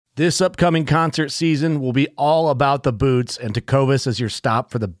This upcoming concert season will be all about the boots, and Tecovas is your stop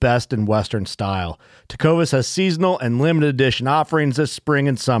for the best in Western style. Tecovas has seasonal and limited edition offerings this spring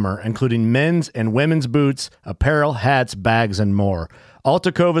and summer, including men's and women's boots, apparel, hats, bags, and more. All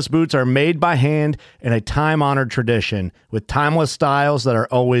Tecovas boots are made by hand in a time-honored tradition with timeless styles that are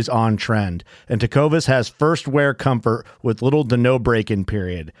always on trend. And Tecovas has first wear comfort with little to no break-in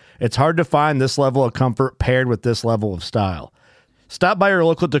period. It's hard to find this level of comfort paired with this level of style. Stop by your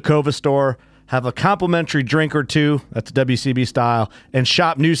local Tecovas store, have a complimentary drink or two, that's WCB style, and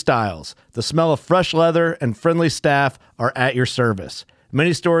shop new styles. The smell of fresh leather and friendly staff are at your service.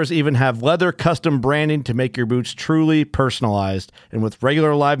 Many stores even have leather custom branding to make your boots truly personalized. And with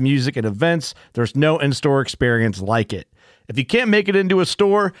regular live music and events, there's no in-store experience like it. If you can't make it into a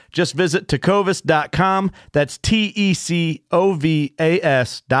store, just visit tecovas.com. That's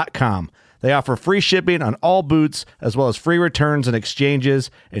TECOVAS.com. They offer free shipping on all boots, as well as free returns and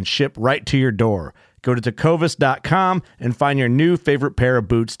exchanges, and ship right to your door. Go to tecovas.com and find your new favorite pair of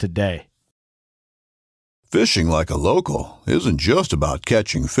boots today. Fishing like a local isn't just about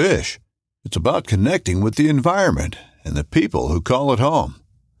catching fish. It's about connecting with the environment and the people who call it home.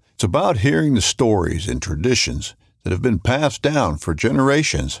 It's about hearing the stories and traditions that have been passed down for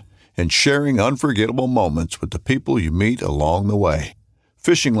generations and sharing unforgettable moments with the people you meet along the way.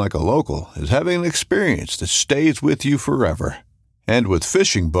 Fishing like a local is having an experience that stays with you forever. And with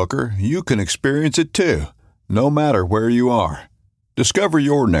Fishing Booker, you can experience it too, no matter where you are. Discover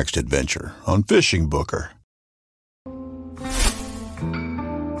your next adventure on Fishing Booker.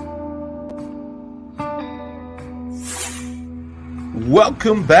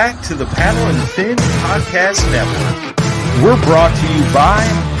 Welcome back to the Paddle and Fin Podcast Network. We're brought to you by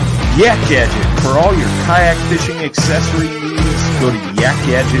Yak Gadget. For all your kayak fishing accessory needs, go to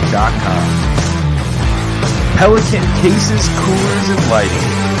yakgadget.com. Pelican cases, coolers, and lighting.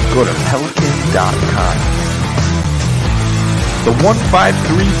 Go to pelican.com. The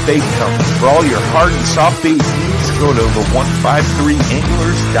 153 Bait Company. For all your hard and soft bait needs, go to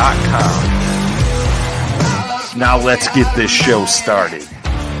the153anglers.com. Now let's get this show started.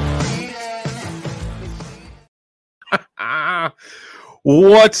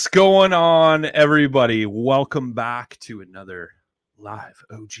 What's going on, everybody? Welcome back to another live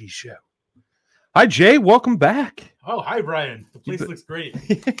OG show. Hi, Jay. Welcome back. Oh, hi, Brian. The place looks great.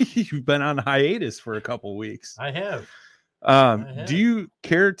 You've been on hiatus for a couple weeks. I have. Do you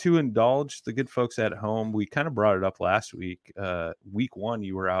care to indulge the good folks at home? We kind of brought it up last week. Week one,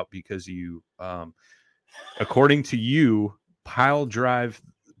 you were out because you, according to you, pile drove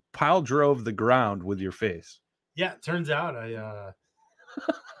the ground with your face. Yeah, it turns out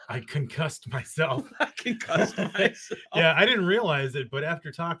I concussed myself. Yeah, I didn't realize it, but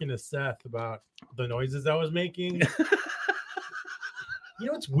after talking to Seth about the noises I was making, you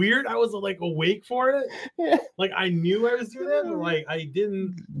know, it's weird. I was like awake for it. Yeah. Like I knew I was doing that, but like I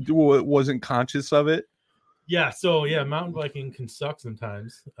wasn't conscious of it. Yeah. So yeah, mountain biking can suck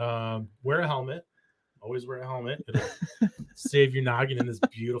sometimes. Wear a helmet. Always wear a helmet. It'll save your noggin in this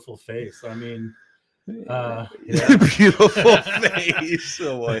beautiful face. I mean, yeah. Beautiful face.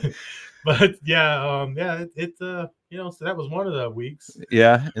 Oh boy. But yeah, so that was one of the weeks.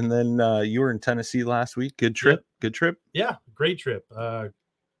 Yeah, and then you were in Tennessee last week. Good trip. Yep. Good trip. Yeah, great trip.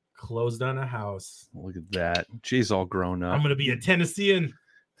 Closed on a house. Look at that. Jay's all grown up. I'm gonna be a Tennessean.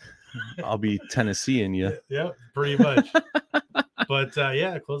 I'll be Tennesseeing you. Yeah, pretty much. But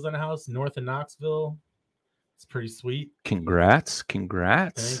yeah, closed on a house north of Knoxville. It's pretty sweet. Congrats. Thank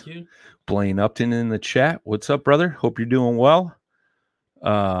you. Blaine Upton in the chat. What's up, brother? Hope you're doing well.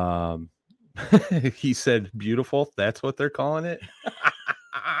 He said beautiful. That's what they're calling it.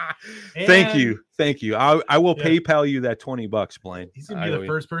 Thank you. I will PayPal you that $20, Blaine. He's gonna be the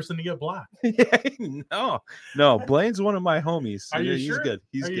first person to get blocked. No. Blaine's one of my homies. Are you He's sure? good.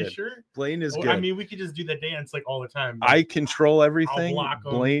 He's good. You sure? Blaine is good. I mean, we could just do the dance like all the time. I control everything.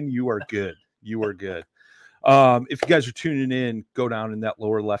 Blaine, you are good. If you guys are tuning in, go down in that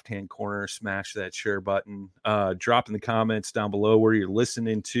lower left-hand corner, smash that share button, drop in the comments down below where you're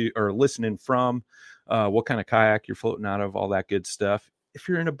listening to or listening from, what kind of kayak you're floating out of, all that good stuff. If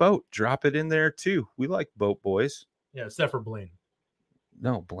you're in a boat, drop it in there too. We like boat boys. Yeah, except for Blaine.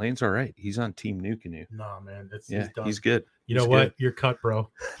 No, Blaine's all right. He's on Team New Canoe. No, man. He's good. You know what? Good. You're cut, bro.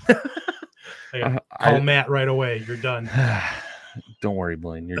 Call Matt right away. You're done. Don't worry,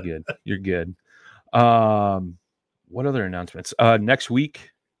 Blaine. You're good. You're good. What other announcements? Next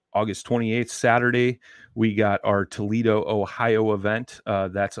week, August 28th, Saturday, we got our Toledo, Ohio event.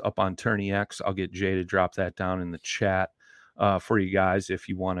 That's up on Tourney X. I'll get Jay to drop that down in the chat for you guys if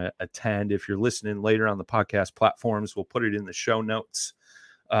you want to attend. If you're listening later on the podcast platforms, we'll put it in the show notes.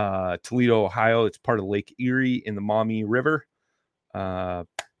 Toledo, Ohio. It's part of Lake Erie in the Maumee River.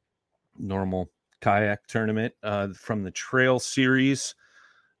 Normal kayak tournament from the Trail Series.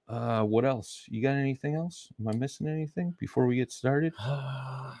 What else? You got anything else? Am I missing anything before we get started?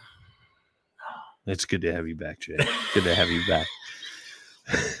 It's good to have you back, Jay. Good to have you back.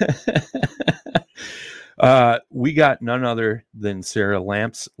 We got none other than Sarah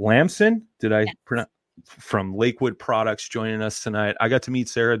Lamson. Did I pronounce? From Lakewood Products joining us tonight. I got to meet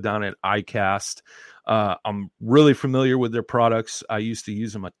Sarah down at ICAST. I'm really familiar with their products. I used to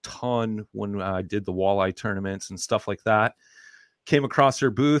use them a ton when I did the walleye tournaments and stuff like that. Came across their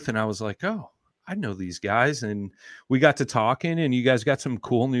booth and I was like, oh, I know these guys. And we got to talking, and you guys got some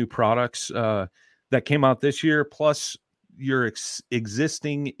cool new products that came out this year, plus your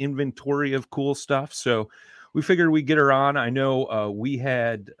existing inventory of cool stuff. So we figured we'd get her on. I know we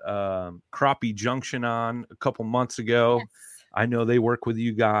had Crappie Junction on a couple months ago. Yes. I know they work with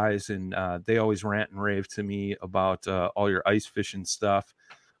you guys, and they always rant and rave to me about all your ice fishing stuff.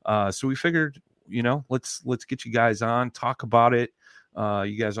 So we figured, let's get you guys on, talk about it.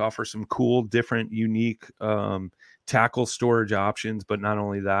 You guys offer some cool, different, unique tackle storage options, but not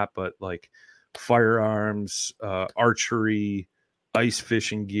only that, but like firearms, archery, ice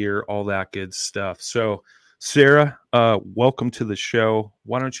fishing gear, all that good stuff. So Sarah, welcome to the show.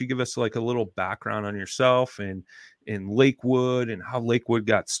 Why don't you give us like a little background on yourself and in Lakewood and how Lakewood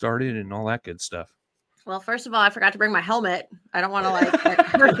got started and all that good stuff? Well, first of all, I forgot to bring my helmet. I don't want to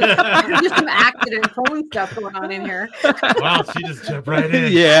just some accident phone stuff going on in here. Wow, she just jumped right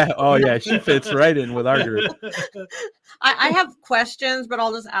in. Yeah. Oh, yeah. She fits right in with our group. I have questions, but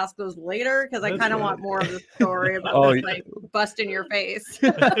I'll just ask those later because I kind of want more of the story about this, like busting your face.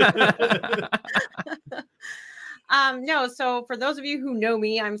 No, so for those of you who know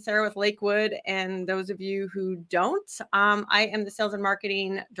me, I'm Sarah with Lakewood, and those of you who don't, I am the sales and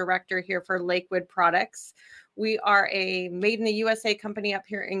marketing director here for Lakewood Products. We are a made in the USA company up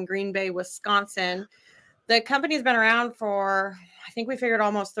here in Green Bay, Wisconsin. The company has been around for, I think we figured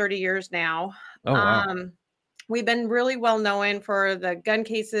almost 30 years now. Oh, wow. We've been really well known for the gun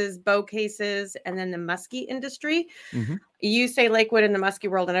cases, bow cases, and then the muskie industry. Mm-hmm. You say Lakewood in the muskie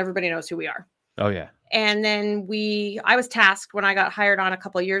world, and everybody knows who we are. Oh, yeah. And then I was tasked when I got hired on a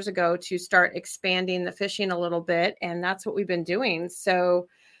couple of years ago to start expanding the fishing a little bit. And that's what we've been doing. So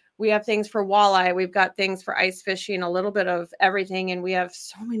we have things for walleye. We've got things for ice fishing, a little bit of everything. And we have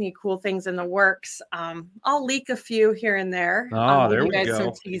so many cool things in the works. I'll leak a few here and there. Oh, there we go. go.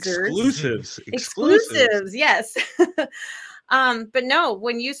 Some teasers. Exclusives. Yes. But no,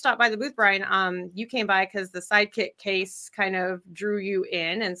 when you stopped by the booth, Brian, you came by because the Sidekick case kind of drew you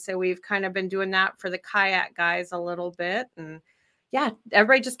in. And so we've kind of been doing that for the kayak guys a little bit. And yeah,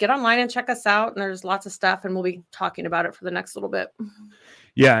 everybody just get online and check us out. And there's lots of stuff, and we'll be talking about it for the next little bit.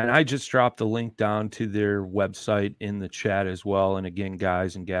 Yeah, and I just dropped the link down to their website in the chat as well. And again,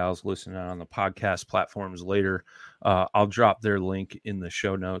 guys and gals listening on the podcast platforms later, I'll drop their link in the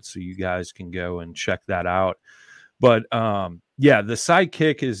show notes so you guys can go and check that out. But yeah, the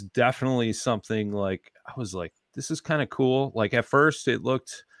Sidekick is definitely something like, I was like, this is kind of cool. Like at first it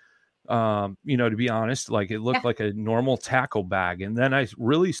looked, to be honest, like it looked like a normal tackle bag. And then I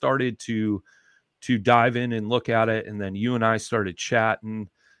really started to dive in and look at it. And then you and I started chatting,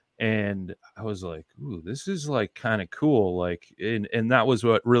 and I was like, ooh, this is like kind of cool. Like, and that was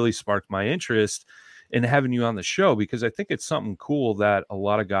what really sparked my interest in having you on the show, because I think it's something cool that a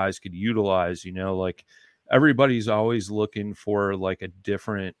lot of guys could utilize, like everybody's always looking for like a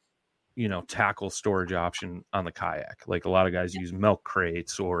different, tackle storage option on the kayak. Like a lot of guys use milk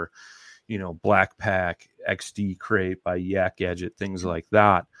crates or, Black Pack XD crate by Yak Gadget, things like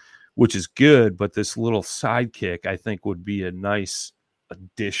that, which is good. But this little Sidekick, I think, would be a nice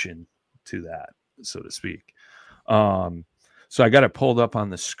addition to that, so to speak. So I got it pulled up on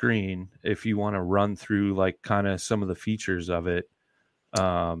the screen if you want to run through like kind of some of the features of it,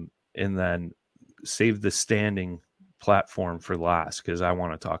 and then save the standing platform for last, because I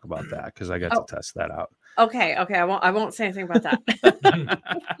want to talk about that, because I got to test that out. Okay. I won't say anything about that.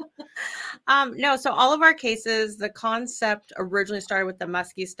 No, so all of our cases, the concept originally started with the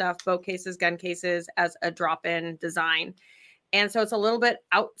muskie stuff, bow cases, gun cases, as a drop-in design. And so it's a little bit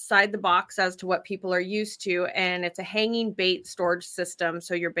outside the box as to what people are used to. And it's a hanging bait storage system.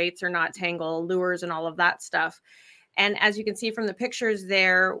 So your baits are not tangled, lures and all of that stuff. And as you can see from the pictures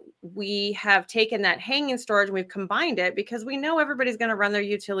there, we have taken that hanging storage and we've combined it because we know everybody's going to run their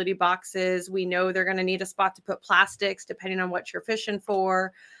utility boxes. We know they're going to need a spot to put plastics depending on what you're fishing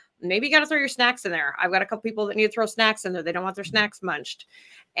for. maybe you got to throw your snacks in there. I've got a couple people that need to throw snacks in there. They don't want their snacks munched.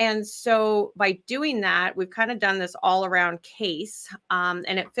 And so by doing that, we've kind of done this all around case, and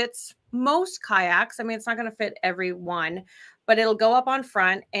it fits most kayaks. I mean, it's not going to fit every one, but it'll go up on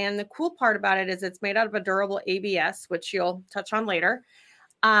front. And the cool part about it is it's made out of a durable ABS, which you'll touch on later.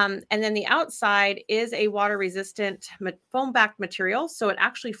 And then the outside is a water resistant foam backed material. So it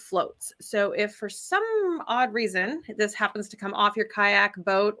actually floats. So if for some odd reason this happens to come off your kayak,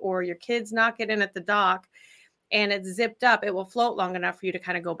 boat, or your kids knock it in at the dock and it's zipped up, it will float long enough for you to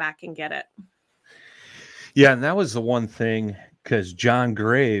kind of go back and get it. Yeah. And that was the one thing, because John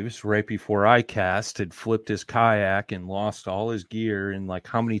Graves, right before I cast, had flipped his kayak and lost all his gear. And like,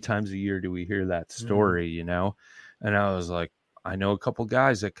 how many times a year do we hear that story, you know? And I was like, I know a couple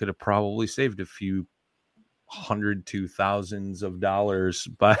guys that could have probably saved a few hundred to thousands of dollars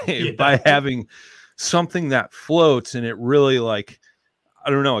by having something that floats. And it really, like, I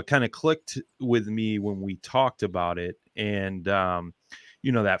don't know, it kind of clicked with me when we talked about it. And,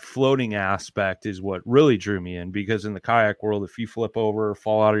 you know, that floating aspect is what really drew me in, because in the kayak world, if you flip over,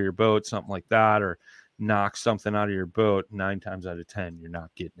 fall out of your boat, something like that, or knock something out of your boat, 9 times out of 10, you're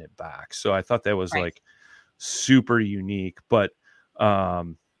not getting it back. So I thought that was like super unique, but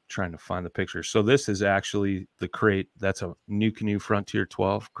trying to find the picture. So this is actually the crate. That's a New Canoe Frontier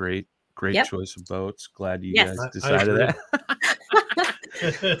 12. Great choice of boats. Glad you guys decided that.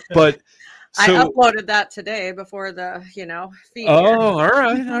 But so, I uploaded that today before the, feed. Oh, here.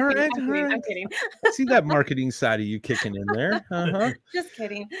 all right. I'm kidding. See that marketing side of you kicking in there. Just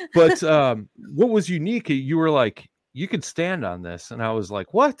kidding. But what was unique, you were like, you could stand on this. And I was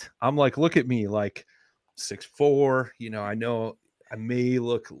like, what? I'm like, look at me, like 6'4", I know I may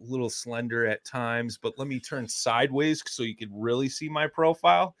look a little slender at times, but let me turn sideways so you could really see my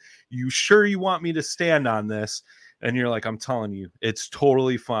profile. You sure you want me to stand on this? And you're like, I'm telling you, it's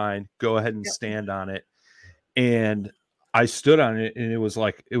totally fine. Go ahead and stand on it. And I stood on it, and it was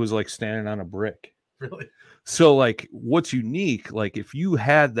like standing on a brick. Really? So like, what's unique, like if you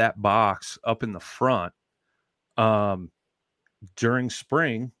had that box up in the front, during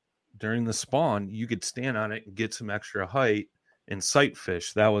spring, during the spawn, you could stand on it and get some extra height and sight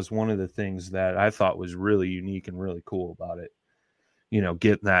fish. That was one of the things that I thought was really unique and really cool about it.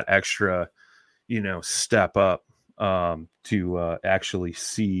 Getting that extra, step up to actually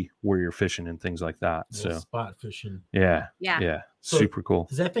see where you're fishing and things like that. So spot fishing. Yeah. So super cool.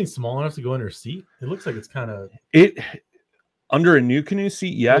 Is that thing small enough to go under a seat? It looks like it's kind of under a New Canoe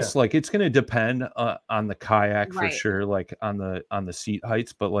seat. Yes. Like it's going to depend on the kayak for sure. Like on the seat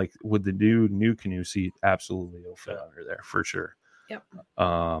heights, but like with the New Canoe seat, absolutely it'll fit under there for sure. Yep.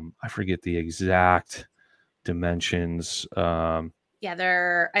 I forget the exact dimensions. I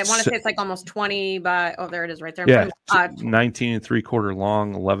want to say it's like almost 20 by, there it is right there. Yeah. 19 3/4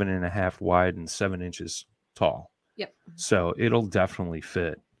 long, 11.5 wide, and 7 inches tall. Yep. So it'll definitely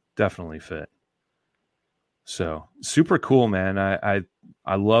fit. So super cool, man.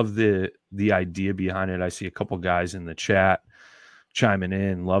 I love the idea behind it. I see a couple guys in the chat chiming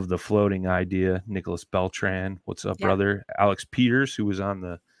in. Love the floating idea. Nicholas Beltran, what's up, brother? Alex Peters, who was on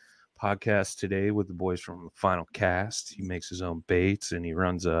the podcast today with the boys from Final Cast. He makes his own baits, and he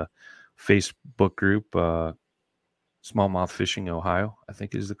runs a Facebook group, Smallmouth Fishing Ohio, I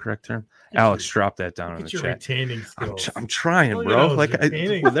think is the correct term. Alex, drop that down in the chat. Retaining skills. I'm trying, bro. Like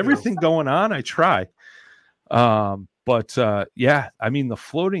with everything going on, I try. But I mean, the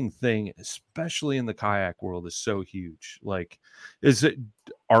floating thing, especially in the kayak world, is so huge. Like,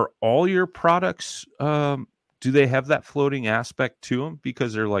 are all your products, do they have that floating aspect to them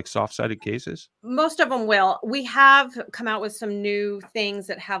because they're like soft-sided cases? Most of them will. We have come out with some new things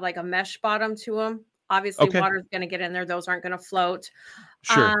that have like a mesh bottom to them. Obviously, water's going to get in there. Those aren't going to float.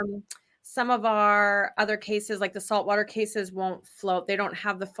 Sure. Some of our other cases, like the saltwater cases, won't float. They don't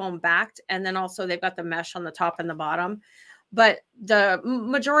have the foam backed. And then also they've got the mesh on the top and the bottom. But the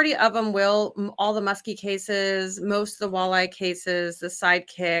majority of them will. All the muskie cases, most of the walleye cases, the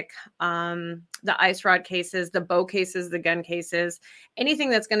sidekick, the ice rod cases, the bow cases, the gun cases, anything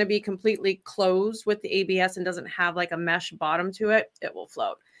that's going to be completely closed with the ABS and doesn't have like a mesh bottom to it, it will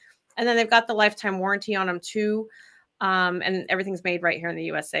float. And then they've got the lifetime warranty on them too. And everything's made right here in the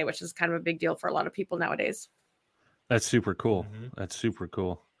USA, which is kind of a big deal for a lot of people nowadays. That's super cool. Mm-hmm. That's super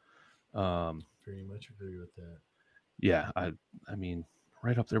cool. Very much agree with that. Yeah, I mean,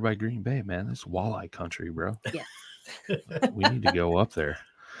 right up there by Green Bay, man. This walleye country, bro. Yeah. We need to go up there.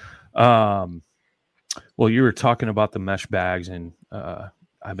 Well, you were talking about the mesh bags, and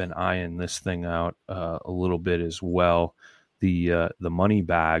I've been eyeing this thing out a little bit as well. The money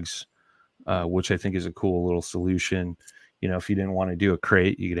bags, which I think is a cool little solution. if you didn't want to do a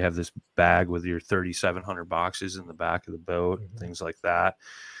crate, you could have this bag with your 3,700 boxes in the back of the boat, things like that.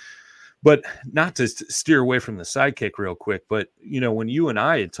 But not to steer away from the sidekick real quick, but when you and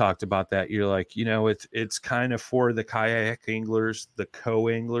I had talked about that, you're like, it's kind of for the kayak anglers, the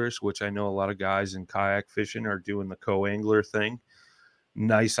co-anglers, which I know a lot of guys in kayak fishing are doing the co-angler thing.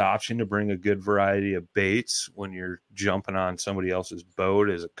 Nice option to bring a good variety of baits when you're jumping on somebody else's boat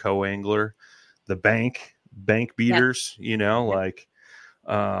as a co-angler. The bank beaters,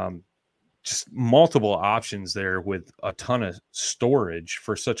 just multiple options there with a ton of storage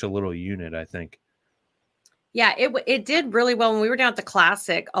for such a little unit, I think. Yeah, it did really well when we were down at the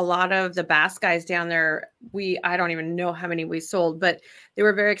Classic. A lot of the bass guys down there, I don't even know how many we sold, but they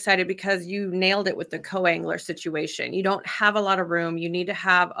were very excited because you nailed it with the co-angler situation. You don't have a lot of room. You need to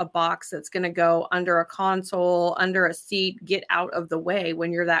have a box that's going to go under a console, under a seat, get out of the way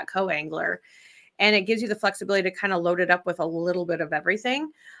when you're that co-angler. And it gives you the flexibility to kind of load it up with a little bit of everything.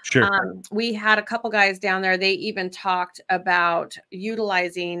 Sure. We had a couple guys down there. They even talked about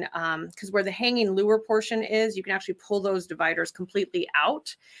utilizing, because where the hanging lure portion is, you can actually pull those dividers completely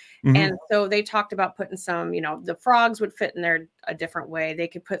out. And so they talked about putting some, the frogs would fit in there a different way. They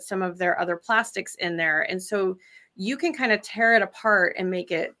could put some of their other plastics in there. And so you can kind of tear it apart and make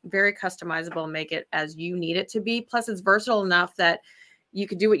it very customizable, make it as you need it to be. Plus, it's versatile enough that you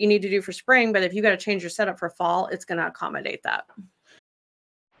could do what you need to do for spring, but if you got to change your setup for fall, it's going to accommodate that.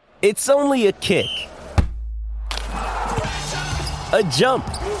 It's only a kick, a jump,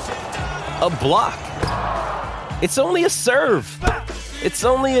 a block. It's only a serve. It's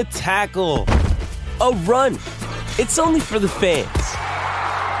only a tackle, a run. It's only for the fans.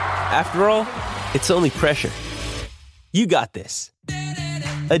 After all, it's only pressure. You got this.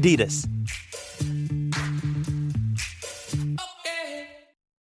 Adidas.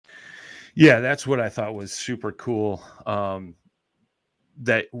 Yeah, that's what I thought was super cool.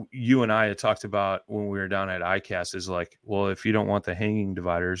 That you and I had talked about when we were down at ICAST is like, well, if you don't want the hanging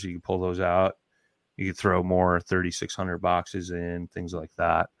dividers, you can pull those out. You can throw more 3,600 boxes in, things like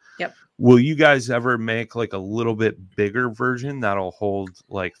that. Yep. Will you guys ever make like a little bit bigger version that'll hold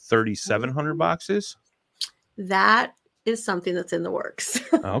like 3,700 boxes? That is something that's in the works.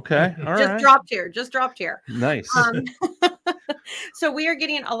 Okay. All Just right. dropped here. Nice. So we are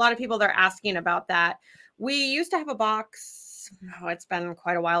getting a lot of people that are asking about that. We used to have a box, it's been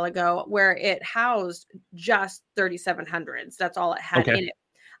quite a while ago, where it housed just 3,700s. That's all it had in it.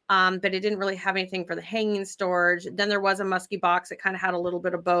 But it didn't really have anything for the hanging storage. Then there was a musky box that kind of had a little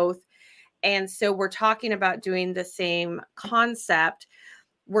bit of both. And so we're talking about doing the same concept.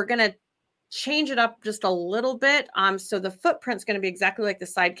 We're going to change it up just a little bit. So the footprint's going to be exactly like the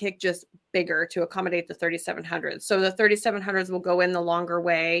Sidekick, just bigger to accommodate the 3,700s. So the 3,700s will go in the longer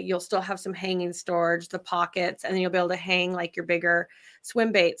way. You'll still have some hanging storage, the pockets, and then you'll be able to hang like your bigger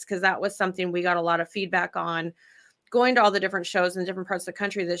swim baits, because that was something we got a lot of feedback on. Going to all the different shows in different parts of the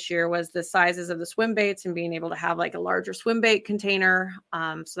country this year was the sizes of the swim baits and being able to have like a larger swim bait container.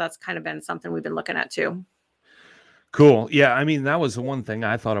 So that's kind of been something we've been looking at too. Cool. Yeah. I mean, that was the one thing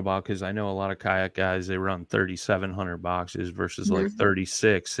I thought about, because I know a lot of kayak guys, they run 3,700 boxes versus like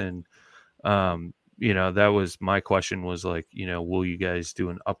 36. And, that was my question was like, will you guys do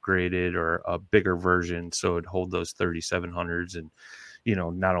an upgraded or a bigger version so it'd hold those 3,700s and,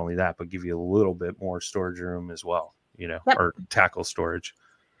 not only that, but give you a little bit more storage room as well, or tackle storage.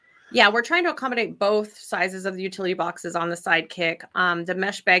 Yeah, we're trying to accommodate both sizes of the utility boxes on the Sidekick. The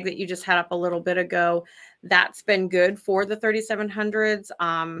mesh bag that you just had up a little bit ago, that's been good for the 3,700s.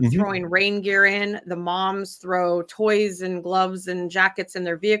 Throwing rain gear in, the moms throw toys and gloves and jackets in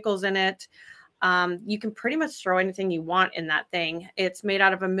their vehicles in it. You can pretty much throw anything you want in that thing. It's made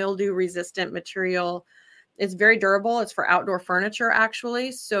out of a mildew resistant material. It's very durable. It's for outdoor furniture,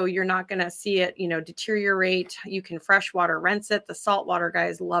 actually. So you're not going to see it, deteriorate. You can freshwater rinse it. The saltwater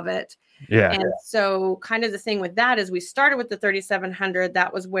guys love it. Yeah. And so kind of the thing with that is we started with the 3,700.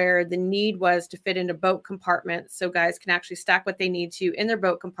 That was where the need was to fit into boat compartments. So guys can actually stack what they need to in their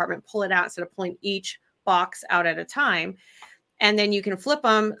boat compartment, pull it out instead of pulling each box out at a time. And then you can flip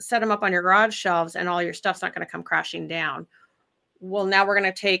them, set them up on your garage shelves, and all your stuff's not going to come crashing down. Well, now we're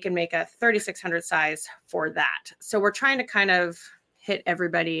going to take and make a 3,600 size for that. So we're trying to kind of hit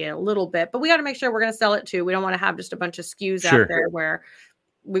everybody a little bit, but we got to make sure we're going to sell it too. We don't want to have just a bunch of SKUs out there where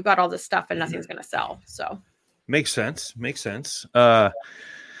we've got all this stuff and nothing's going to sell. So makes sense.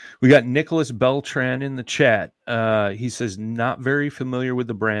 We got Nicholas Beltran in the chat. He says, not very familiar with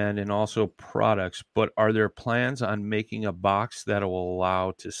the brand and also products, but are there plans on making a box that will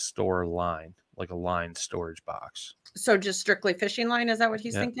allow to store line, like a line storage box? So just strictly fishing line? Is that what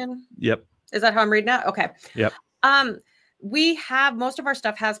he's thinking? Yep. Is that how I'm reading it? Okay. Yep. We have most of our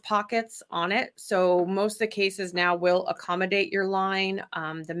stuff has pockets on it. So most of the cases now will accommodate your line.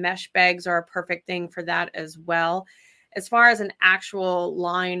 The mesh bags are a perfect thing for that as well. As far as an actual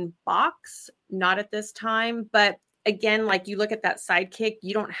line box, not at this time. But again, like you look at that Sidekick,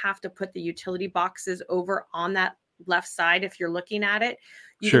 you don't have to put the utility boxes over on that left side if you're looking at it.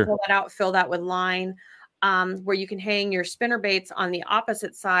 You can pull that out, fill that with line. Where you can hang your spinner baits on the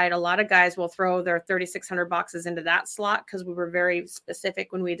opposite side. A lot of guys will throw their 3,600 boxes into that slot because we were very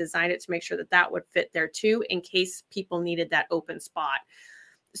specific when we designed it to make sure that that would fit there too, in case people needed that open spot.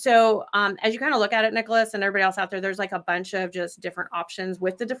 So as you kind of look at it, Nicholas, and everybody else out there, there's like a bunch of just different options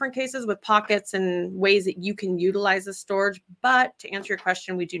with the different cases with pockets and ways that you can utilize the storage. But to answer your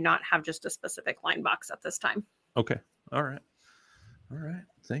question, we do not have just a specific line box at this time. Okay. All right.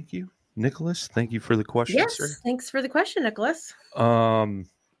 Thank you. Nicholas, thank you for the question, yes, sir. Thanks for the question, Nicholas. Where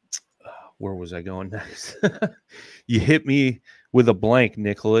was I going next? You hit me with a blank,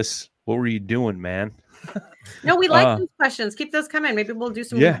 Nicholas. What were you doing, man? No, we like those questions. Keep those coming. Maybe we'll do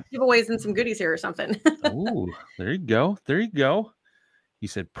some giveaways and some goodies here or something. Ooh, there you go. You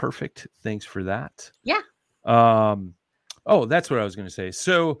said perfect. Thanks for that. Yeah. Oh, that's what I was going to say.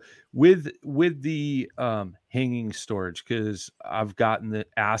 So with the hanging storage, because I've gotten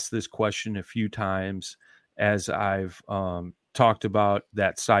asked this question a few times as I've talked about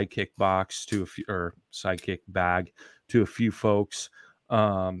that Sidekick box to a few, or Sidekick bag to a few folks,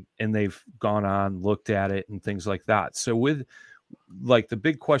 and they've gone on, looked at it and things like that. So with like the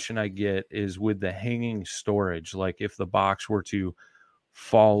big question I get is with the hanging storage, like if the box were to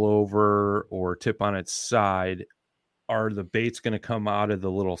fall over or tip on its side, are the baits going to come out of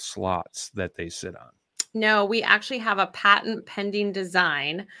the little slots that they sit on? No, we actually have a patent pending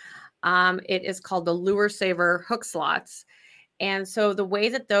design. It is called the Lure Saver hook slots. And so the way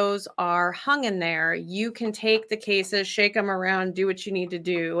that those are hung in there, you can take the cases, shake them around, do what you need to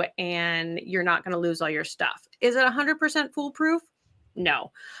do, and you're not going to lose all your stuff. Is it 100% foolproof?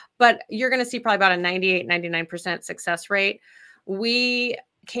 No, but you're going to see probably about a 98, 99% success rate. We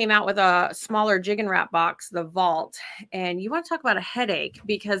came out with a smaller jig and wrap box, the Vault, and you want to talk about a headache,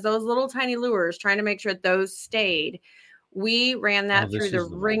 because those little tiny lures, trying to make sure that those stayed, we ran that through the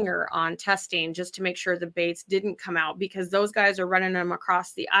ringer on testing just to make sure the baits didn't come out, because those guys are running them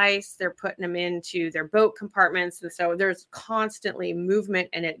across the ice, they're putting them into their boat compartments, and so there's constantly movement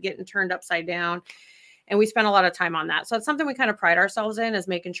and it getting turned upside down. And we spent a lot of time on that. So it's something we kind of pride ourselves in, is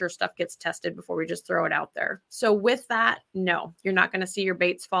making sure stuff gets tested before we just throw it out there. So with that, no, you're not going to see your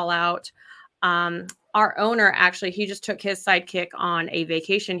baits fall out. Our owner, actually, he just took his Sidekick on a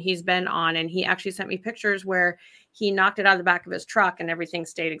vacation he's been on, and he actually sent me pictures where he knocked it out of the back of his truck and everything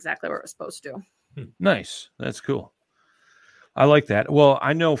stayed exactly where it was supposed to. Nice. That's cool. I like that. Well,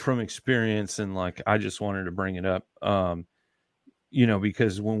 I know from experience, and like, I just wanted to bring it up,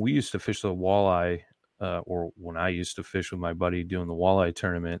 because when we used to fish the walleye, or when I used to fish with my buddy doing the walleye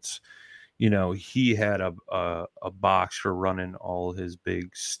tournaments, he had a box for running all his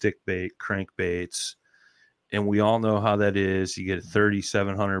big stick bait, crankbaits. And we all know how that is. You get a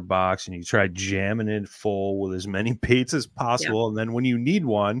 3,700 box and you try jamming it full with as many baits as possible. Yeah. And then when you need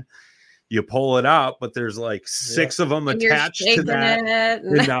one, you pull it out, but there's like 6 of them and attached to that.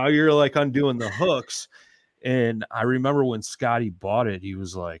 And now you're like undoing the hooks. And I remember when Scotty bought it, he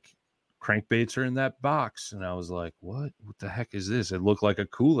was like, crankbaits are in that box. And I was like, what the heck is this? It looked like a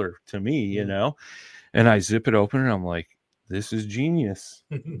cooler to me, and I zip it open and I'm like, this is genius.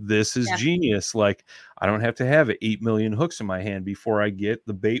 This is genius. Like, I don't have to have 8 million hooks in my hand before I get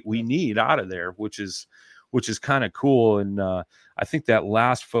the bait we need out of there, which is kind of cool. And I think that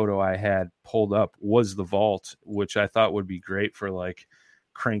last photo I had pulled up was the Vault, which I thought would be great for like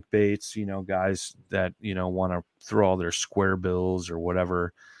crankbaits, guys that, want to throw all their square bills or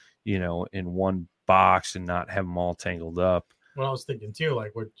whatever, in one box and not have them all tangled up. Well, I was thinking too,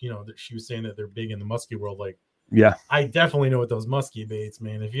 like what, that she was saying that they're big in the muskie world. Like, yeah, I definitely know with those muskie baits,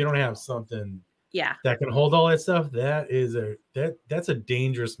 man, if you don't have something that can hold all that stuff, that's a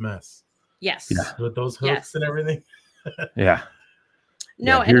dangerous mess. Yes. Yeah. With those hooks and everything. Yeah.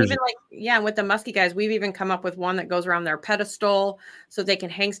 No, and even like, with the muskie guys, we've even come up with one that goes around their pedestal so they can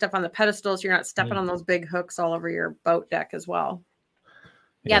hang stuff on the pedestal so you're not stepping on those big hooks all over your boat deck as well.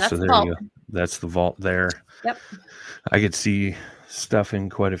 Yeah, that's so the there Vault. you go. That's the Vault there. Yep. I could see stuff in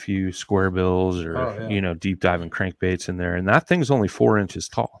quite a few square bills or, deep diving crankbaits in there. And that thing's only 4 inches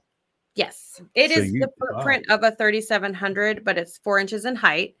tall. Yes. It is the footprint of a 3,700, but it's 4 inches in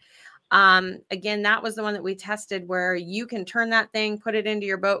height. Again, that was the one that we tested where you can turn that thing, put it into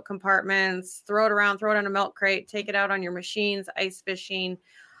your boat compartments, throw it around, throw it on a milk crate, take it out on your machines, ice fishing.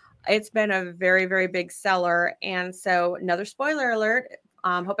 it's been a very, very big seller. And so another spoiler alert,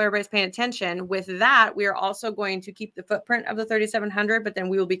 hope everybody's paying attention. With that, we are also going to keep the footprint of the 3700, but then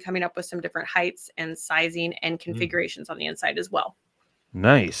we will be coming up with some different heights and sizing and configurations on the inside as well.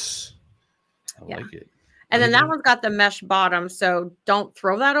 Nice. I like it. And then that one's got the mesh bottom, so don't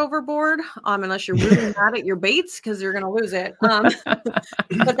throw that overboard unless you're really mad at your baits, because you're going to lose it. But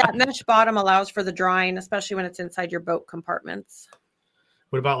that mesh bottom allows for the drying, especially when it's inside your boat compartments.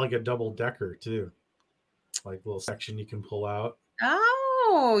 What about like a double decker too? Like a little section you can pull out.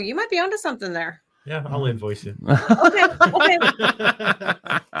 Oh, you might be onto something there. Yeah, I'll invoice you. Okay.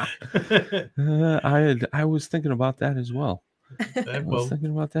 I was thinking about that as well.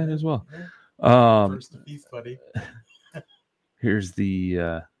 First piece, buddy. Here's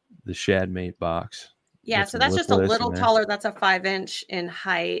the Shadmate box. Yeah, so that's just a little taller. That's a 5-inch in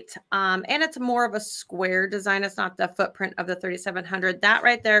height. And it's more of a square design. It's not the footprint of the 3700. That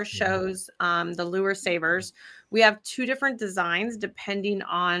right there shows the lure savers. We have 2 different designs depending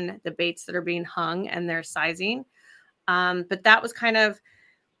on the baits that are being hung and their sizing. But that was kind of,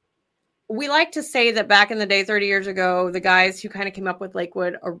 we like to say that back in the day, 30 years ago, the guys who kind of came up with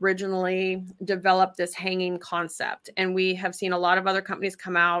Lakewood originally developed this hanging concept. And we have seen a lot of other companies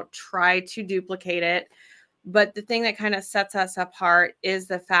come out, try to duplicate it. But the thing that kind of sets us apart is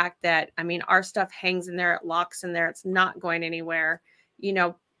the fact that, I mean, our stuff hangs in there, it locks in there, it's not going anywhere. You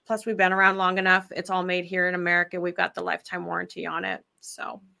know, plus we've been around long enough. It's all made here in America. We've got the lifetime warranty on it.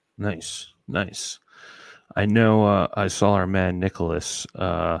 So nice. I know I saw our man Nicholas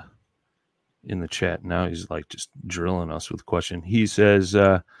in the chat. Now he's like just drilling us with a question. He says,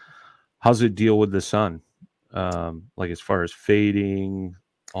 how's it deal with the sun? Like as far as fading,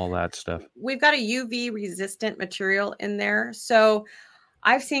 all that stuff. We've got a UV resistant material in there. So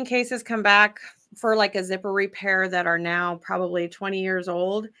I've seen cases come back for like a zipper repair that are now probably 20 years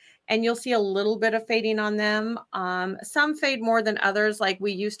old, and you'll see a little bit of fading on them. Some fade more than others. Like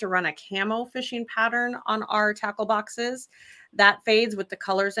we used to run a camo fishing pattern on our tackle boxes. That fades with the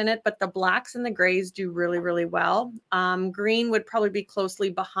colors in it, but the blacks and the grays do really, really well. Green would probably be closely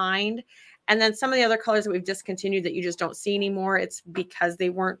behind. And then some of the other colors that we've discontinued that you just don't see anymore, it's because they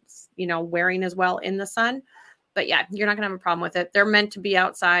weren't, wearing as well in the sun. But yeah, you're not going to have a problem with it. They're meant to be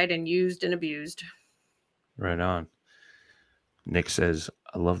outside and used and abused. Right on. Nick says,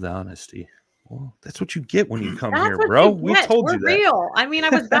 I love the honesty. Well, that's what you get when you come here, bro. We told you that. We're real. I mean, I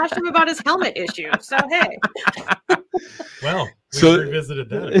was bashing him about his helmet issue. So, hey. Well, we revisited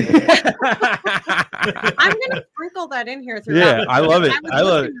that. I'm going to sprinkle that in here. Yeah, I love it. I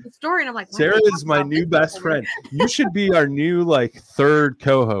love it. The story, and I'm like, Sarah is my new best friend. You should be our new third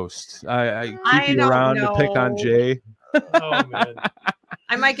co-host. I keep you around to pick on Jay. Oh man,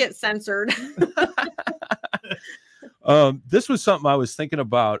 I might get censored. This was something I was thinking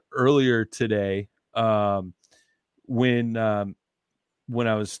about earlier today. When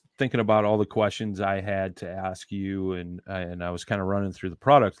I was thinking about all the questions I had to ask you, and I was kind of running through the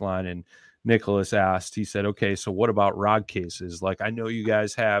product line, and Nicholas asked, he said, okay, so what about rod cases? Like, I know you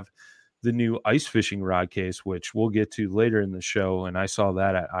guys have the new ice fishing rod case, which we'll get to later in the show. And I saw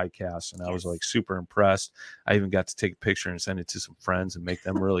that at ICAST, and I was like super impressed. I even got to take a picture and send it to some friends and make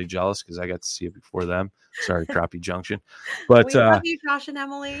them really jealous because I got to see it before them. Sorry, Crappie Junction. But we love you, Josh and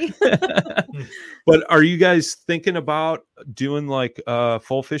Emily. But are you guys thinking about doing like a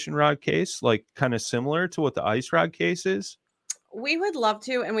full fishing rod case, like kind of similar to what the ice rod case is? We would love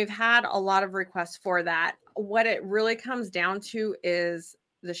to, and we've had a lot of requests for that. What it really comes down to is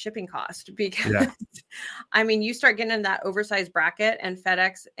the shipping cost, because I mean, you start getting in that oversized bracket and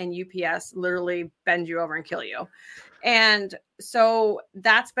FedEx and UPS literally bend you over and kill you. And so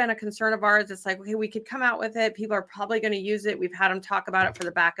that's been a concern of ours. It's like, okay, we could come out with it. People are probably going to use it. We've had them talk about it for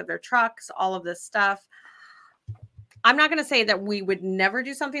the back of their trucks, all of this stuff. I'm not going to say that we would never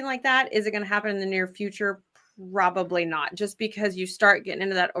do something like that. Is it going to happen in the near future? Probably not, just because you start getting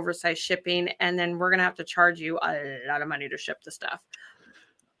into that oversized shipping, and then we're going to have to charge you a lot of money to ship the stuff.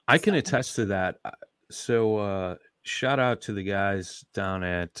 I can attest to that. So shout out to the guys down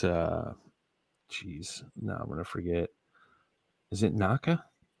at, now I'm going to forget. Is it NACA?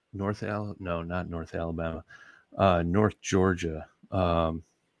 No, not North Alabama. North Georgia.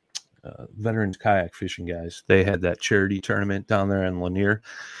 Veterans Kayak Fishing guys. They had that charity tournament down there in Lanier.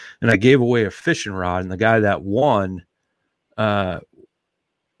 And I gave away a fishing rod. And the guy that won wanted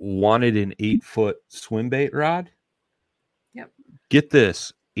an 8-foot swim bait rod. Yep. Get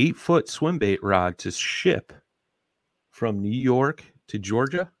this. 8-foot swim bait rod to ship from New York to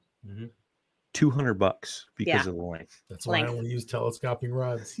Georgia, $200 because of the length. That's why I only use telescoping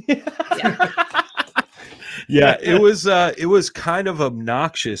rods. Yeah, it was kind of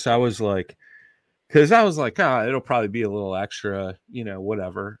obnoxious. I was like, it'll probably be a little extra,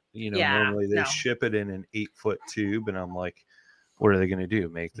 whatever. Yeah, Normally they no. ship it in an 8-foot tube, and I'm like, what are they going to do?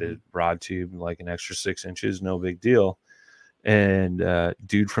 Make the rod tube like an extra 6 inches? No big deal. And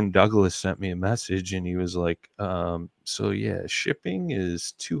dude from Douglas sent me a message, and he was like, so yeah, shipping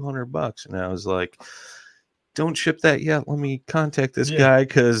is $200. And I was like, don't ship that yet. Let me contact this guy,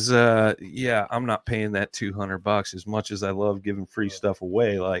 because I'm not paying that $200. As much as I love giving free stuff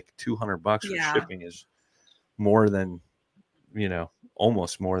away, like $200 for shipping is more than,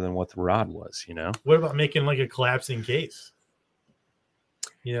 almost more than what the rod was. What about making like a collapsing case?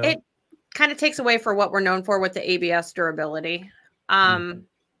 It kind of takes away for what we're known for with the ABS durability.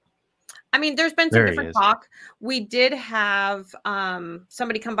 I mean, there's been some different talk. We did have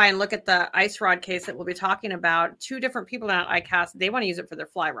somebody come by and look at the ice rod case that we'll be talking about. 2 different people at ICAST, they want to use it for their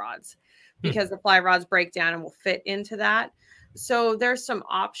fly rods because the fly rods break down and will fit into that. So there's some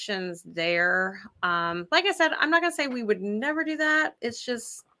options there. Like I said, I'm not going to say we would never do that. It's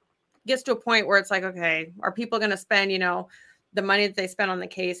just gets to a point where it's like, okay, are people going to spend, the money that they spend on the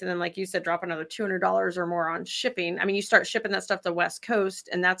case, and then, like you said, drop another $200 or more on shipping? I mean, you start shipping that stuff to the West Coast,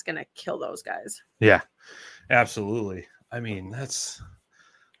 and that's going to kill those guys. Yeah, absolutely. I mean, that's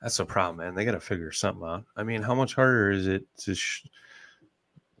a problem, man. They got to figure something out. I mean, how much harder is it to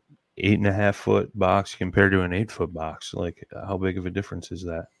 8.5-foot box compared to an 8-foot box? Like, how big of a difference is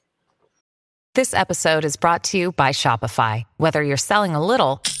that? This episode is brought to you by Shopify. Whether you're selling a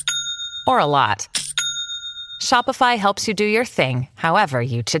little or a lot, Shopify helps you do your thing, however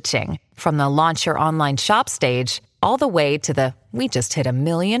you cha-ching. From the launch your online shop stage, all the way to the we just hit 1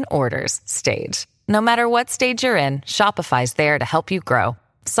 million orders stage. No matter what stage you're in, Shopify's there to help you grow.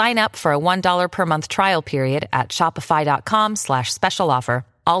 Sign up for a $1 per month trial period at shopify.com/special offer,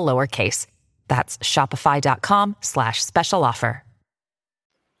 all lowercase. That's shopify.com/special offer.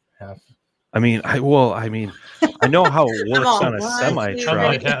 I mean, I know how it works on a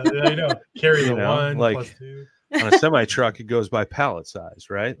semi-truck. I know. Carry the 1 like, plus 2. On a semi-truck, it goes by pallet size,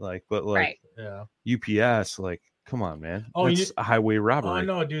 right? Like, but like UPS, like, come on, man. That's a highway robbery. Oh,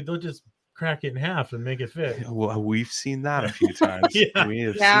 no, dude. They'll just crack it in half and make it fit. Well, we've seen that a few times. We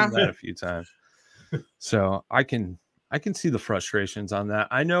have seen that a few times. So I can see the frustrations on that.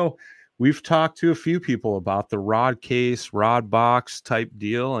 I know we've talked to a few people about the rod case, rod box type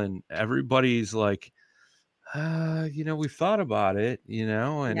deal, and everybody's like, we've thought about it,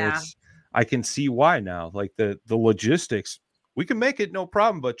 and I can see why now. Like the logistics, we can make it no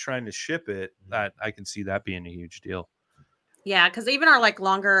problem, but trying to ship it, that I can see that being a huge deal. Yeah, because even our like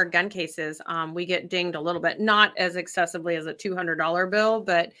longer gun cases, we get dinged a little bit, not as excessively as a $200 bill,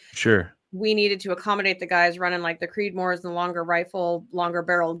 but sure. We needed to accommodate the guys running like the Creedmoors and the longer rifle, longer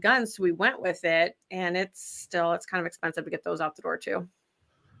barreled guns. So we went with it, and it's kind of expensive to get those out the door too.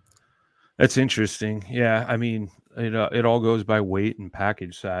 That's interesting. Yeah. I mean, it all goes by weight and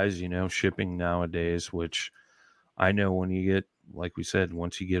package size, shipping nowadays, which I know when you get, like we said,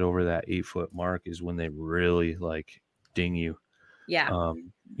 once you get over that 8-foot mark is when they really like ding you. Yeah.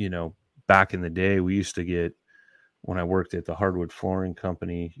 Back in the day, we used to get, when I worked at the hardwood flooring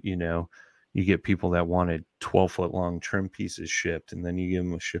company, you get people that wanted 12-foot long trim pieces shipped, and then you give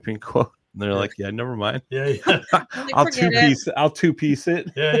them a shipping quote, and they're like, "Yeah, never mind. Yeah. I'll two-piece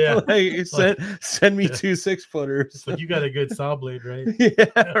it. Yeah. Like, send me 2 6-footers. But you got a good saw blade, right?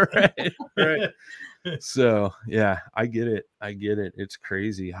 Yeah, right. So yeah, I get it. It's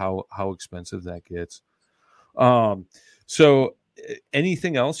crazy how expensive that gets. So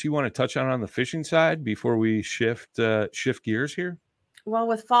anything else you want to touch on the fishing side before we shift gears here? Well,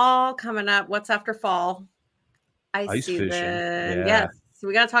 with fall coming up, what's after fall? Ice season. fishing. Yeah. Yes. So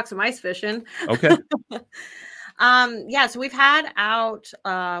we got to talk some ice fishing. Okay. So we've had out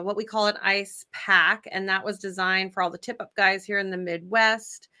what we call an ice pack, and that was designed for all the tip-up guys here in the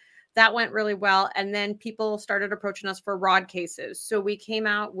Midwest. That went really well. And then people started approaching us for rod cases. So we came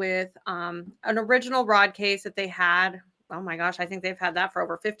out with an original rod case that they had. Oh my gosh, I think they've had that for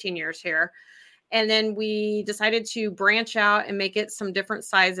over 15 years here. And then we decided to branch out and make it some different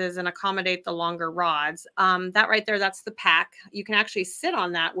sizes and accommodate the longer rods. That right there, that's the pack. You can actually sit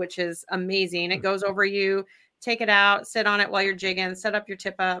on that, which is amazing. It goes over you, take it out, sit on it while you're jigging, set up your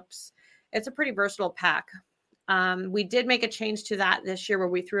tip ups. It's a pretty versatile pack. We did make a change to that this year where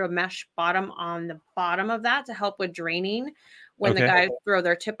we threw a mesh bottom on the bottom of that to help with draining when the guys throw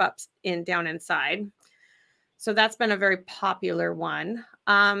their tip ups down inside. So that's been a very popular one.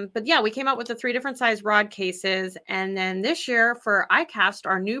 But yeah, we came out with the 3 different size rod cases. And then this year for ICAST,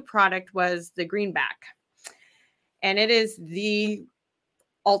 our new product was the greenback. And it is the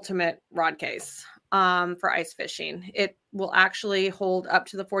ultimate rod case. for ice fishing. It will actually hold up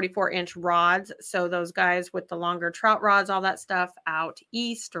to the 44-inch rods. So those guys with the longer trout rods, all that stuff out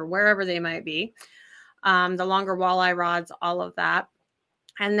east or wherever they might be, the longer walleye rods, all of that.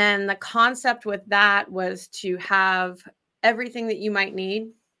 And then the concept with that was to have everything that you might need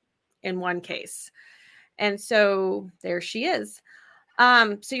in one case. And so there she is.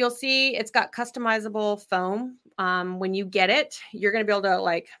 So you'll see it's got customizable foam. When you get it, you're going to be able to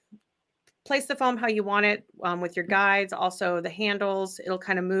like place the foam how you want it with your guides. Also the handles, it'll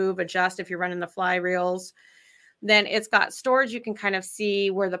kind of move, adjust if you're running the fly reels. Then it's got storage. You can kind of see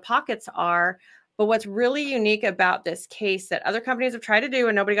where the pockets are. But what's really unique about this case that other companies have tried to do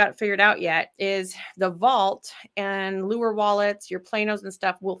and nobody got it figured out yet is the vault and lure wallets, your planos and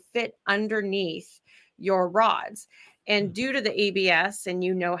stuff will fit underneath your rods. And due to the ABS, and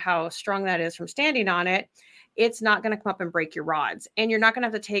you know how strong that is from standing on it, it's not going to come up and break your rods. And you're not going to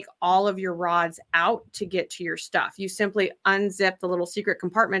have to take all of your rods out to get to your stuff. You simply unzip the little secret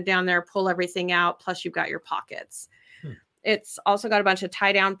compartment down there, pull everything out, plus you've got your pockets. It's also got a bunch of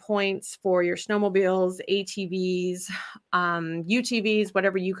tie down points for your snowmobiles, ATVs, UTVs,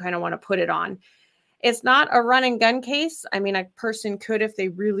 whatever you kind of want to put it on. It's not a run and gun case. I mean, a person could if they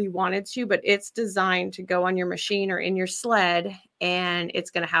really wanted to, but it's designed to go on your machine or in your sled, and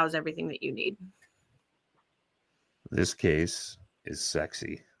it's going to house everything that you need. This case is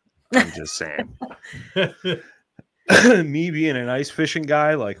sexy. I'm just saying. Me being an ice fishing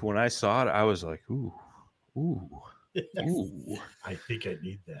guy, like when I saw it, I was like, ooh. Ooh, I think I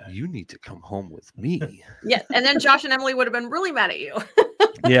need that. You need to come home with me. Yeah. And then Josh and Emily would have been really mad at you.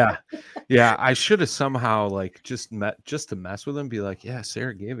 Yeah. I should have somehow like just to mess with them, be like, yeah,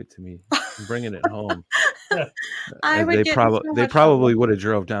 Sarah gave it to me. I'm bringing it home. They probably would have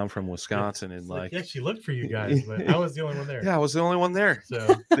drove down from Wisconsin and like, yeah, she looked for you guys, but I was the only one there. Yeah, I was the only one there.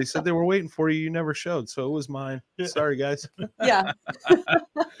 So they said they were waiting for you. You never showed, so it was mine. Sorry, guys. Yeah.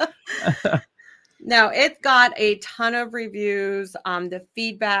 Now, it got a ton of reviews. The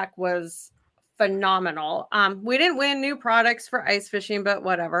feedback was phenomenal. We didn't win new products for ice fishing, but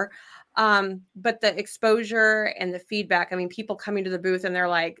whatever. But the exposure and the feedback, I mean, people coming to the booth and they're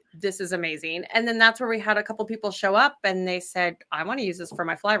like, this is amazing. And then that's where we had a couple people show up and they said, I want to use this for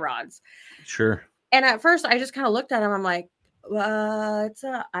my fly rods. Sure. And at first I just kind of looked at them. I'm like, it's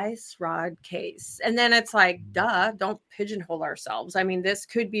an ice rod case. And then it's like, duh, don't pigeonhole ourselves. I mean, this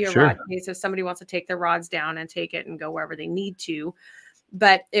could be a rod case if somebody wants to take their rods down and take it and go wherever they need to.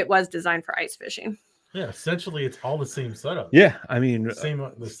 But it was designed for ice fishing. Yeah, essentially it's all the same setup. Yeah, I mean,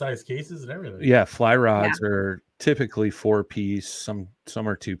 same the size cases and everything. Yeah, fly rods are typically 4-piece. Some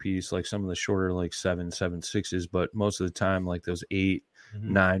are 2-piece, like some of the shorter, like 7.6s. But most of the time, like those 8,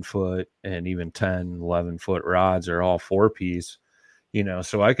 9-foot, and even 10, 11-foot rods are all 4-piece. You know,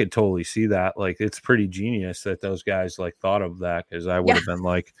 so I could totally see that. Like, it's pretty genius that those guys like thought of that, because I would have been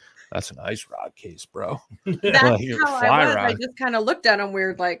like, that's an ice rod case, bro. That's like, how I was. I just kind of looked at them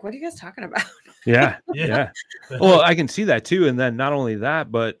weird, like, what are you guys talking about? Yeah. Well, I can see that too. And then not only that,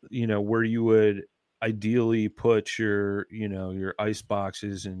 but, you know, where you would ideally put your, you know, your ice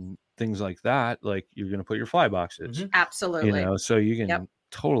boxes and things like that, like you're going to put your fly boxes. Absolutely. You know, so you can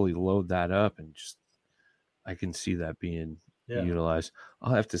totally load that up and just, I can see that being utilized.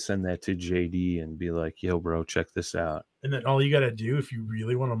 I'll have to send that to JD and be like, yo, bro, check this out. And then all you got to do, if you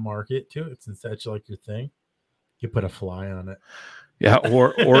really want to market to it, since that's like your thing, you put a fly on it. Yeah,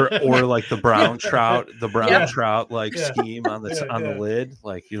 or like the brown trout, trout like scheme on the lid.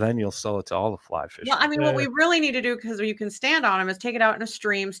 Like then you'll sell it to all the fly fishers. Well, I mean, what we really need to do, because you can stand on them, is take it out in a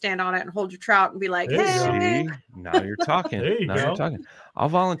stream, stand on it, and hold your trout, and be like, "Hey, now you're talking. You're talking. I'll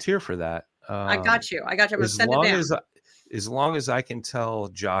volunteer for that. I got you. I'm gonna send it down. As long as I can tell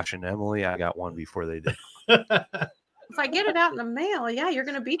Josh and Emily, I got one before they did. If I get it out in the mail, you're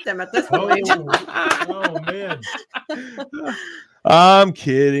going to beat them at this point. Oh man. I'm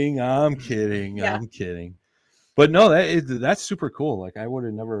kidding. But no, that's super cool. Like I would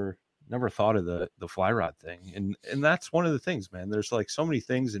have never thought of the fly rod thing. And that's one of the things, man. There's like so many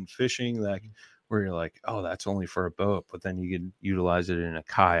things in fishing that where you're like, oh, that's only for a boat, but then you can utilize it in a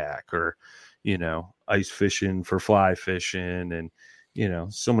kayak or, you know, ice fishing for fly fishing. And, you know,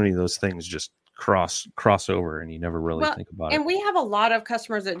 so many of those things just cross over and you never really think about it. And we have a lot of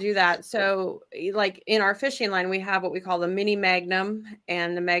customers that do that. So like in our fishing line, we have what we call the mini Magnum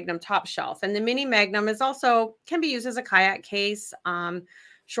and the Magnum top shelf. And the mini Magnum is also can be used as a kayak case,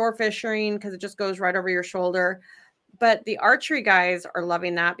 shore fishing, because it just goes right over your shoulder. But the archery guys are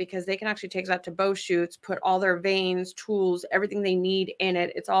loving that because they can actually take that to bow shoots, put all their vanes, tools, everything they need in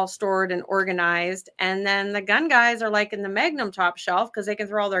it. It's all stored and organized. And then the gun guys are like in the Magnum top shelf because they can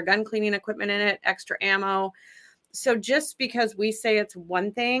throw all their gun cleaning equipment in it, extra ammo. So just because we say it's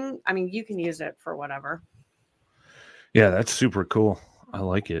one thing, I mean, you can use it for whatever. Yeah, that's super cool. I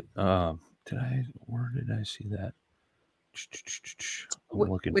like it. Where did I see that? I'm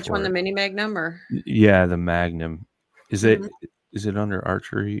looking Which for one, it. the mini Magnum or? Yeah, the Magnum. Is it under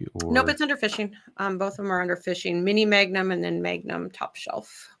archery or? Nope, it's under fishing. Both of them are under fishing. Mini Magnum and then Magnum top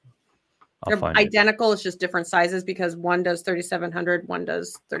shelf. They're identical. It's just different sizes because one does 3,700, one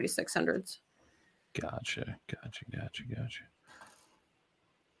does 3,600s. Gotcha.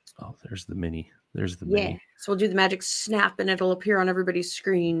 Oh, there's the mini. Mini. So we'll do the magic snap and it'll appear on everybody's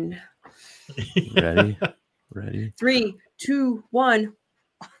screen. Ready? 3, 2, 1.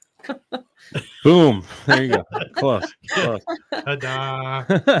 Boom. There you go. Close. Ta-da.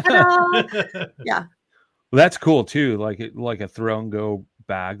 Yeah. Well, that's cool too. Like a throw and go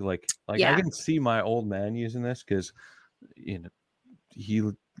bag. Like Yeah. I can see my old man using this because he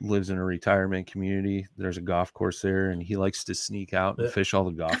lives in a retirement community. There's a golf course there, and he likes to sneak out and fish all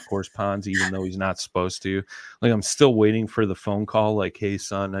the golf course ponds, even though he's not supposed to. Like, I'm still waiting for the phone call. Like, hey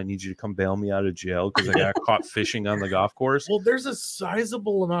son, I need you to come bail me out of jail because I got caught fishing on the golf course. Well, there's a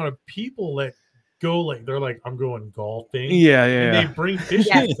sizable amount of people that go like they're like, I'm going golfing. Yeah. And they bring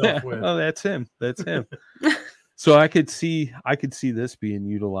fishing stuff with. Oh, that's him. So I could see this being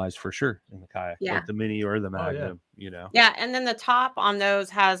utilized for sure in the kayak, like the mini or the Magnum, Yeah, and then the top on those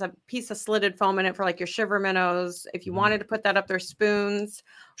has a piece of slitted foam in it for like your shiver minnows. If you wanted to put that up their spoons,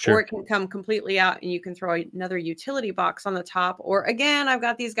 or it can come completely out and you can throw another utility box on the top. Or again, I've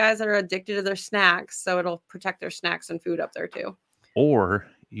got these guys that are addicted to their snacks, so it'll protect their snacks and food up there too. Or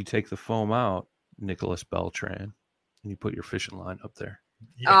you take the foam out, Nicholas Beltran, and you put your fishing line up there.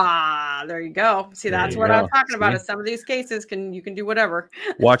 Yeah. There you go. See, that's what I'm talking about. Is some of these cases you can do whatever.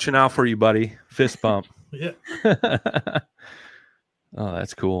 Watching out for you, buddy. Fist bump. Yeah. Oh,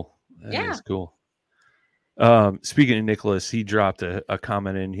 that's cool. That is cool. Yeah. Speaking of Nicholas, he dropped a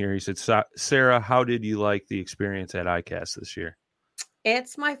comment in here. He said, Sarah, how did you like the experience at ICAST this year?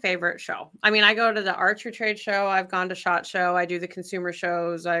 It's my favorite show. I mean, I go to the archery trade show. I've gone to SHOT Show. I do the consumer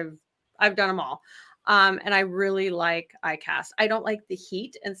shows. I've done them all. And I really like ICAST. I don't like the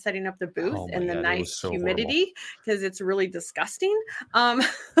heat and setting up the booth and the nice humidity because it's really disgusting.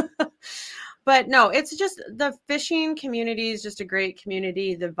 But no, it's just the fishing community is just a great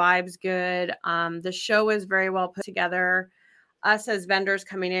community. The vibe's good. The show is very well put together. Us as vendors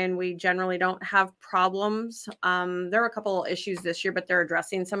coming in, we generally don't have problems. There were a couple of issues this year, but they're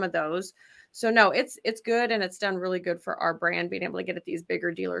addressing some of those. So no, it's good, and it's done really good for our brand being able to get at these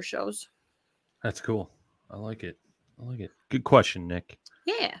bigger dealer shows. That's cool. I like it. Good question, Nick.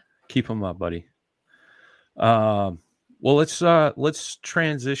 Yeah. Keep them up, buddy. Well, let's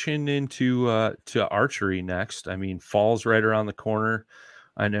transition into to archery next. I mean, fall's right around the corner.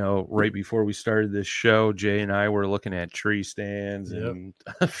 I know right before we started this show, Jay and I were looking at tree stands and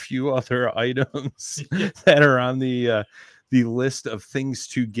a few other items that are on the list of things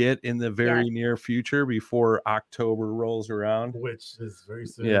to get in the very near future before October rolls around, which is very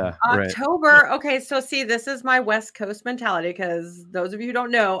soon. Yeah, October. Right. Okay, so see, this is my West Coast mentality because those of you who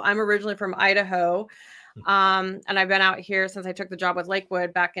don't know, I'm originally from Idaho, and I've been out here since I took the job with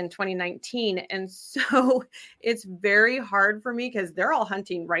Lakewood back in 2019, and so it's very hard for me because they're all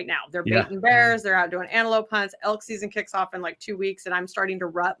hunting right now. They're baiting bears, they're out doing antelope hunts. Elk season kicks off in like 2 weeks, and I'm starting to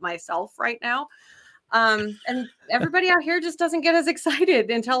rut myself right now. And everybody out here just doesn't get as excited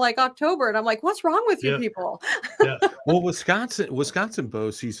until like October. And I'm like, what's wrong with you people? Well, Wisconsin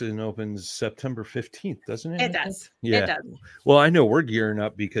bow season opens September 15th, doesn't it? It does. Yeah. It does. Well, I know we're gearing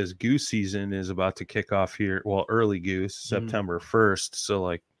up because goose season is about to kick off here. Well, early goose, September 1st. So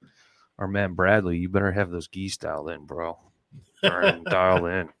like our man Bradley, you better have those geese dialed in, bro. Dial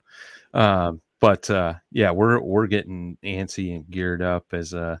in. But we're getting antsy and geared up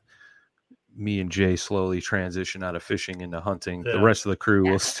as me and Jay slowly transition out of fishing into hunting. The rest of the crew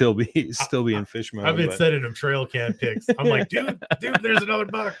will still be in fish mode. I've been sending them trail cam pics. I'm like, dude, there's another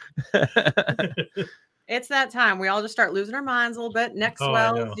buck. It's that time. We all just start losing our minds a little bit. Neck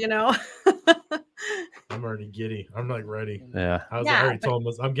swells, I'm already giddy. I'm like ready. Yeah. I already told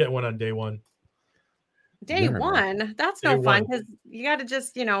him I'm getting one on day one. Day one? That's no fun because you got to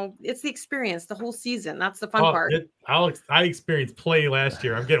just, it's the experience, the whole season. That's the fun part. I experienced play last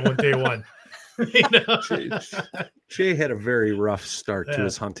year. I'm getting one day one. Jay had a very rough start to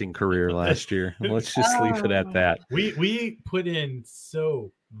his hunting career last year. Let's just leave it at that. We put in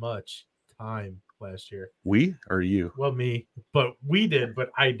so much time last year. We or you? Well, me, but we did,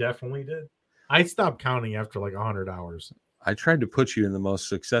 but I definitely did. I stopped counting after like 100 hours. I tried to put you in the most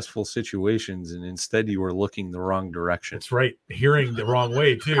successful situations, and instead you were looking the wrong direction. That's right. Hearing the wrong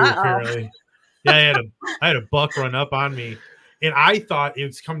way too, apparently. Yeah, I had a buck run up on me, and I thought it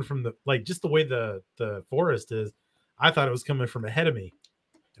was coming from just the way the forest is. I thought it was coming from ahead of me,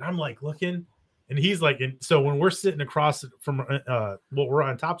 and I'm like looking, and he's like, and so when we're sitting across from we're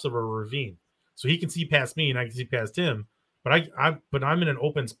on tops of a ravine, so he can see past me and I can see past him, but I'm in an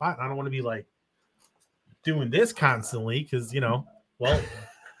open spot, and I don't want to be like doing this constantly because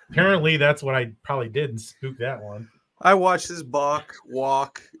apparently that's what I probably did and spooked that one. I watched this buck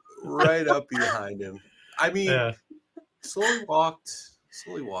walk right up behind him. I mean, slowly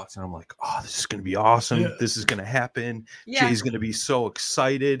walked, and I'm like, oh, this is gonna be awesome. This is gonna happen. Jay's gonna be so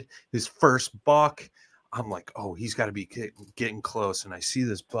excited. His first buck. I'm like, oh, he's got to be getting close, and I see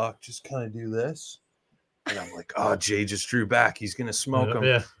this buck just kind of do this, and I'm like, oh, Jay just drew back. He's gonna smoke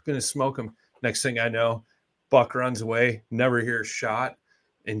him. Gonna smoke him. Next thing I know, buck runs away, never hear a shot.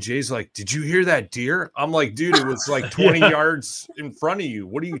 And Jay's like, did you hear that deer? I'm like, dude, it was like 20 yards in front of you.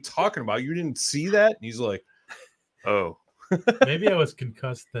 What are you talking about? You didn't see that? And he's like, oh. Maybe I was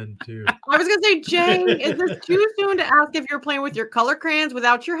concussed then too. I was gonna say, Jay, is this too soon to ask if you're playing with your color crayons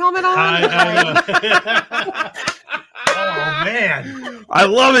without your helmet on? Oh man, I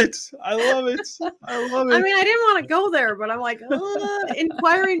love it. I mean, I didn't want to go there, but I'm like,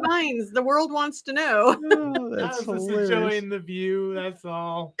 inquiring minds. The world wants to know. Oh, I was just enjoying the view. That's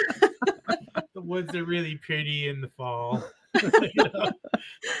all. The woods are really pretty in the fall. The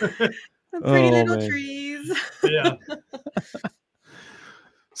pretty little trees. Yeah.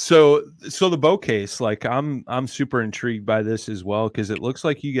 So the bow case, like I'm super intrigued by this as well, because it looks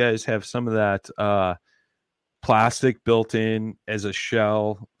like you guys have some of that plastic built in as a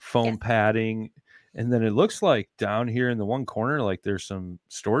shell, foam padding, and then it looks like down here in the one corner, like there's some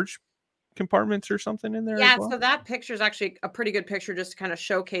storage compartments or something in there. Yeah, so that picture is actually a pretty good picture just to kind of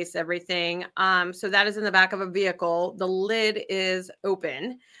showcase everything. So that is in the back of a vehicle. The lid is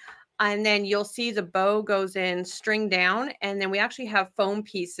open. And then you'll see the bow goes in string down, and then we actually have foam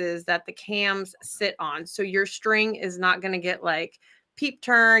pieces that the cams sit on. So your string is not going to get like peep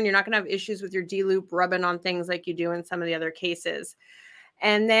turn. You're not going to have issues with your D-loop rubbing on things like you do in some of the other cases.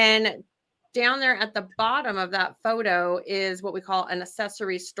 And then down there at the bottom of that photo is what we call an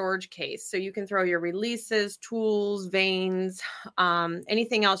accessory storage case. So you can throw your releases, tools, vanes,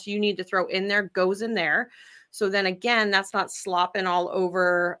 anything else you need to throw in there goes in there. So then again, that's not slopping all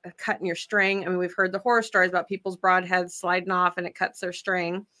over, cutting your string. I mean, we've heard the horror stories about people's broadheads sliding off and it cuts their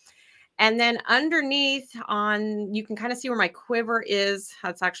string. And then underneath you can kind of see where my quiver is.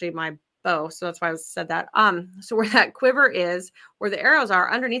 That's actually my bow. So that's why I said that. So where that quiver is, where the arrows are,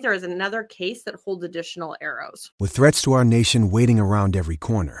 underneath there is another case that holds additional arrows. With threats to our nation waiting around every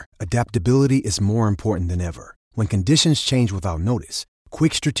corner, adaptability is more important than ever. When conditions change without notice,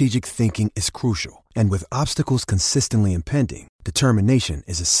 quick strategic thinking is crucial. And with obstacles consistently impending, determination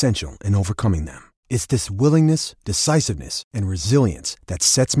is essential in overcoming them. It's this willingness, decisiveness, and resilience that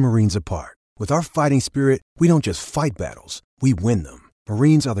sets Marines apart. With our fighting spirit, we don't just fight battles, we win them.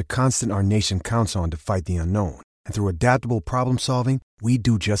 Marines are the constant our nation counts on to fight the unknown. And through adaptable problem solving, we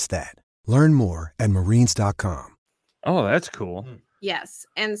do just that. Learn more at marines.com. Oh, that's cool. Yes.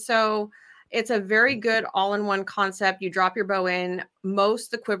 And so it's a very good all-in-one concept. You drop your bow in.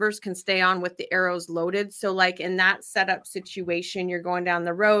 Most the quivers can stay on with the arrows loaded. So like in that setup situation, you're going down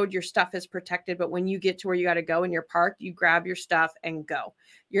the road, your stuff is protected. But when you get to where you got to go and you're parked, you grab your stuff and go.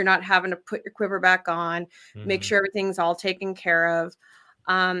 You're not having to put your quiver back on, make sure everything's all taken care of.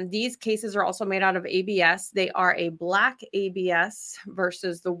 These cases are also made out of ABS. They are a black ABS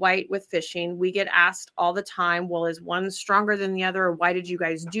versus the white with fishing. We get asked all the time, well, is one stronger than the other? Or why did you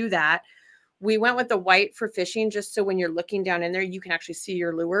guys do that? We went with the white for fishing, just so when you're looking down in there, you can actually see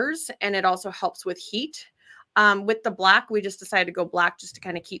your lures, and it also helps with heat. With the black, we just decided to go black just to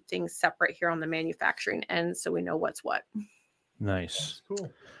kind of keep things separate here on the manufacturing end, so we know what's what. Nice. That's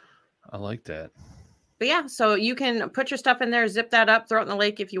cool. I like that. But yeah, so you can put your stuff in there, zip that up, throw it in the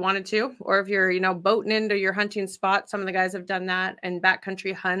lake if you wanted to, or if you're, boating into your hunting spot. Some of the guys have done that in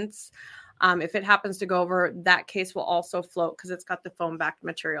backcountry hunts. If it happens to go over, that case will also float because it's got the foam backed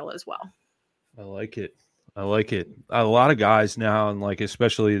material as well. I like it. A lot of guys now, and like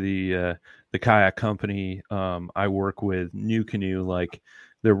especially the kayak company I work with, New Canoe, like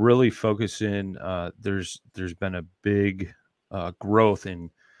they're really focusing. There's been a big growth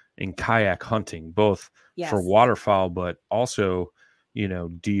in kayak hunting, both for waterfowl, but also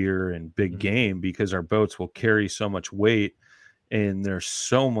deer and big game, because our boats will carry so much weight. And there's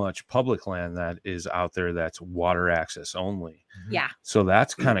so much public land that is out there that's water access only. Yeah. So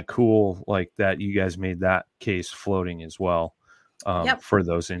that's kind of cool, like that you guys made that case floating as well for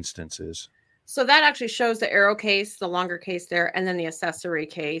those instances. So that actually shows the arrow case, the longer case there, and then the accessory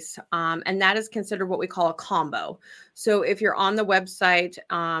case. And that is considered what we call a combo. So if you're on the website,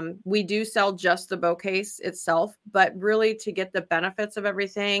 we do sell just the bow case itself, but really to get the benefits of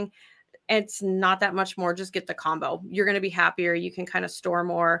everything, it's not that much more. Just get the combo. You're going to be happier. You can kind of store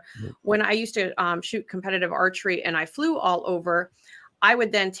more. When I used to shoot competitive archery and I flew all over, I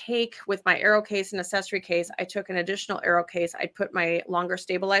would then take with my arrow case and accessory case, I took an additional arrow case. I'd put my longer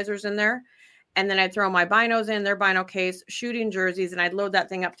stabilizers in there. And then I'd throw my binos in their bino case, shooting jerseys, and I'd load that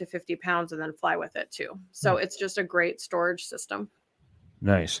thing up to 50 pounds and then fly with it too. So it's just a great storage system.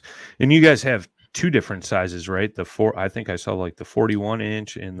 Nice. And you guys have two different sizes, right? I think I saw like the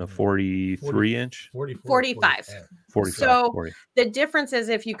 41-inch and the 43-inch. 45. 45. So 40. The difference is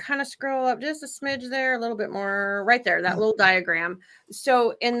if you kind of scroll up just a smidge there, a little bit more right there, that little diagram.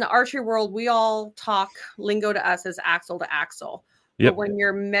 So in the archery world, we all talk lingo to us as axle to axle. But when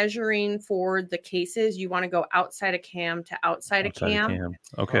you're measuring for the cases, you want to go outside of cam to outside of cam.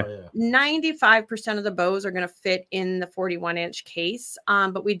 Okay. 95% of the bows are going to fit in the 41-inch case.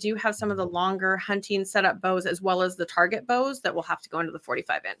 But we do have some of the longer hunting setup bows as well as the target bows that will have to go into the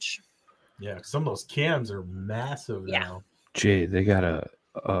 45-inch. Yeah, some of those cams are massive now. Jay, they got a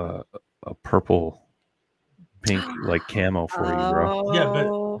purple pink like camo for you, bro. Yeah,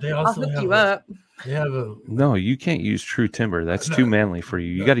 but they also I'll hook you up. They have No, you can't use True Timber. That's too manly for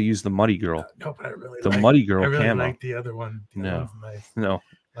you. You got to use the Muddy Girl. No, but I really Muddy Girl I really camo. like the other one. No, nice. No,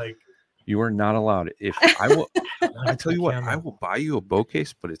 like you are not allowed. If I will, I tell you what, I will buy you a bow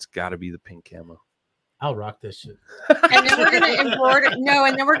case, but it's got to be the pink camo. I'll rock this shit. And then we're gonna embroider. No,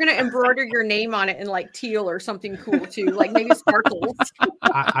 and then we're gonna embroider your name on it in like teal or something cool too, like maybe sparkles.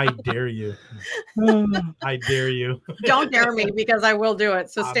 I dare you. I dare you. Don't dare me because I will do it.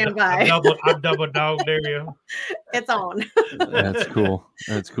 So stand by. I'm double dog dare you. It's on. That's cool.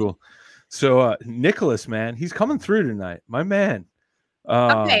 That's cool. So Nicholas, man, he's coming through tonight. My man.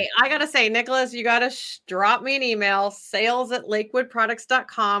 Okay, I gotta say, Nicholas, you gotta drop me an email,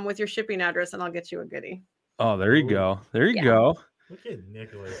 sales@lakewoodproducts.com with your shipping address, and I'll get you a goodie. Oh, there you go. There you go. Look at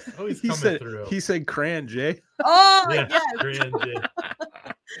Nicholas. Oh, he's coming through. He said Cran Jay. Oh, yeah, yes. Cran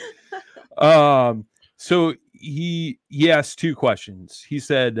Jay. So he asked two questions. He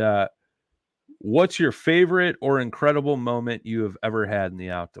said, what's your favorite or incredible moment you have ever had in the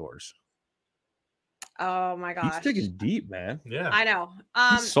outdoors? Oh my gosh. He's digging deep, man. Yeah. I know.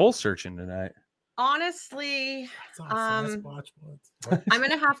 He's soul searching tonight. Honestly, I'm Sasquatch.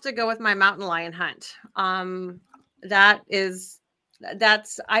 gonna have to go with my mountain lion hunt.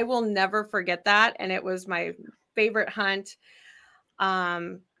 That's I will never forget that. And it was my favorite hunt.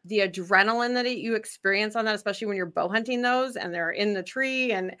 The adrenaline that you experience on that, especially when you're bow hunting those and they're in the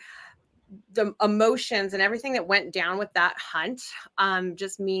tree, and the emotions and everything that went down with that hunt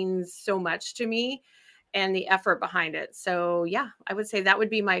just means so much to me, and the effort behind it. So yeah, I would say that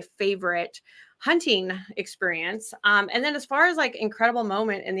would be my favorite hunting experience. And then as far as like incredible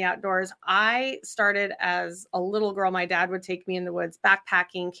moment in the outdoors, I started as a little girl. My dad would take me in the woods,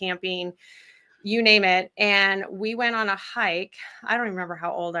 backpacking, camping, you name it. And we went on a hike. I don't remember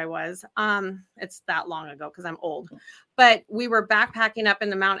how old I was. It's that long ago because I'm old, but we were backpacking up in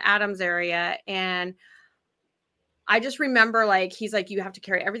the Mount Adams area. And I just remember like, he's like, you have to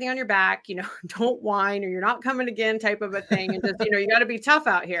carry everything on your back, don't whine or you're not coming again type of a thing. And just, you got to be tough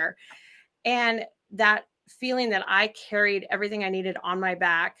out here. And that feeling that I carried everything I needed on my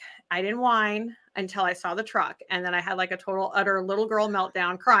back, I didn't whine until I saw the truck. And then I had like a total utter little girl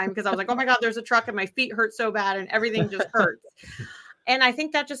meltdown crying because I was like, oh my God, there's a truck and my feet hurt so bad and everything just hurts. And I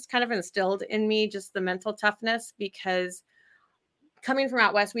think that just kind of instilled in me just the mental toughness, because coming from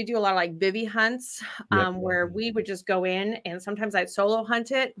out west, we do a lot of like bivvy hunts where we would just go in, and sometimes I'd solo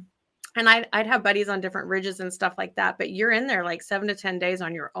hunt it. And I'd have buddies on different ridges and stuff like that, but you're in there like 7 to 10 days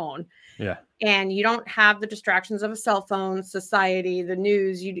on your own. Yeah. And you don't have the distractions of a cell phone, society, the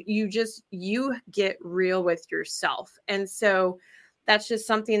news. You get real with yourself. And so that's just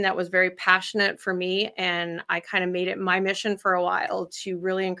something that was very passionate for me. And I kind of made it my mission for a while to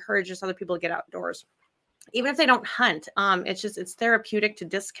really encourage just other people to get outdoors. Even if they don't hunt, it's therapeutic to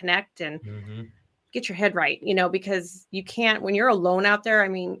disconnect and get your head right, because you can't, when you're alone out there, I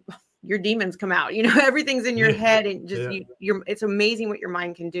mean, your demons come out, everything's in your head, and just it's amazing what your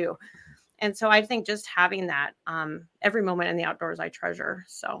mind can do. And so I think just having that every moment in the outdoors I treasure.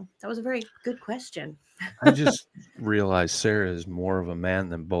 So that was a very good question. I just realized Sarah is more of a man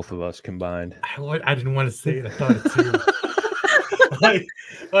than both of us combined. I didn't want to say it. I thought it too. like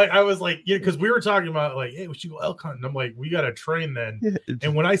I was like, yeah, because we were talking about like, hey, we should go elk hunting. I'm like, we got to train then. Yeah.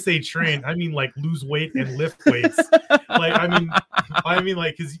 And when I say train, I mean like lose weight and lift weights. Like, I mean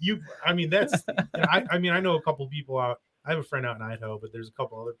like, because that's, I know a couple people out. I have a friend out in Idaho, but there's a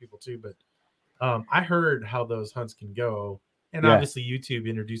couple other people too. But I heard how those hunts can go. And obviously YouTube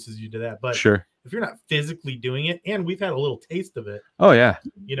introduces you to that. But sure, if you're not physically doing it, and we've had a little taste of it. Oh yeah.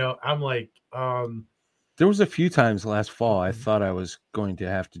 I'm like, there was a few times last fall I thought I was going to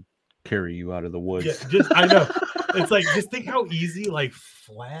have to carry you out of the woods. Yeah, I know. It's like, just think how easy like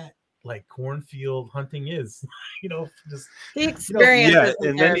flat like cornfield hunting is. Just the experience.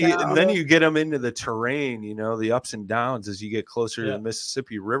 And then you get them into the terrain, the ups and downs as you get closer to the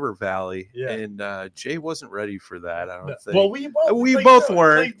Mississippi River Valley. Yeah. And Jay wasn't ready for that. I don't think. Well, we both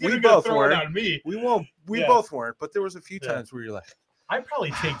weren't. We both weren't. We both weren't. But there was a few times where you're like, I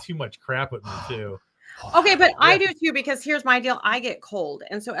probably take too much crap with me too. Okay, but I do too, because here's my deal. I get cold.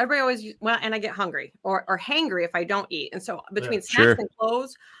 And so everybody always, and I get hungry or hangry if I don't eat. And so between snacks and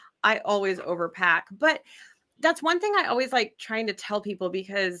clothes, I always overpack. But that's one thing I always like trying to tell people,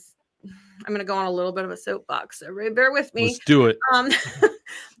 because I'm going to go on a little bit of a soapbox. So bear with me. Let's do it.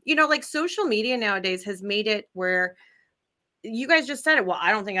 Like social media nowadays has made it where you guys just said it. Well,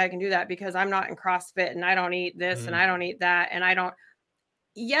 I don't think I can do that because I'm not in CrossFit and I don't eat this and I don't eat that. And I don't.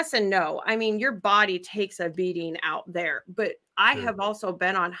 Yes and no. I mean, your body takes a beating out there, but I have also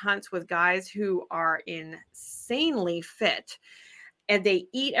been on hunts with guys who are insanely fit and they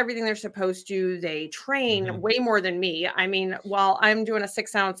eat everything they're supposed to. They train way more than me. I mean, while I'm doing a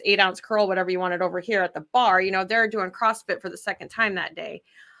 6 ounce, 8 ounce curl, whatever you wanted over here at the bar, they're doing CrossFit for the second time that day.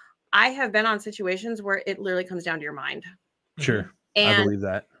 I have been on situations where it literally comes down to your mind. Sure. And I believe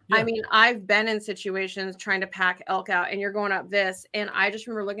that. Yeah. I mean, I've been in situations trying to pack elk out and you're going up this. And I just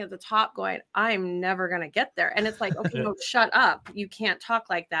remember looking at the top going, I'm never going to get there. And it's like, okay, no, shut up. You can't talk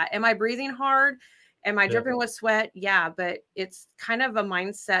like that. Am I breathing hard? Am I dripping with sweat? Yeah. But it's kind of a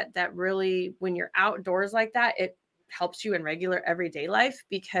mindset that really, when you're outdoors like that, it helps you in regular everyday life,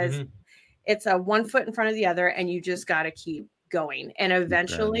 because it's a one foot in front of the other and you just got to keep going. And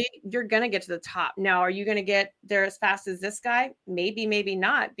eventually you're going to get to the top. Now, are you going to get there as fast as this guy? Maybe, maybe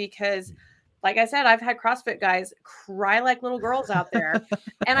not, because like I said, I've had CrossFit guys cry like little girls out there.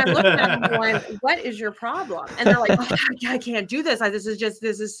 And I'm looking at them going, what is your problem? And they're like, oh, I can't do this.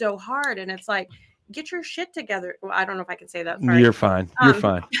 This is so hard. And it's like, get your shit together. Well, I don't know if I can say that. Sorry. You're fine. You're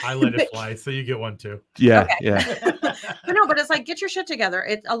fine. I let it fly. So you get one too. Yeah. Okay. Yeah. But it's like, get your shit together.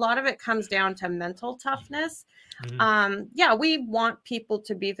 A lot of it comes down to mental toughness. We want people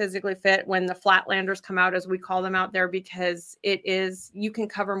to be physically fit when the flatlanders come out, as we call them out there, because you can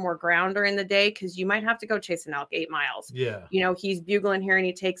cover more ground during the day, because you might have to go chase an elk 8 miles. Yeah. He's bugling here and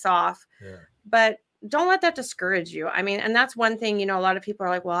he takes off. Yeah. But don't let that discourage you. I mean, and that's one thing, a lot of people are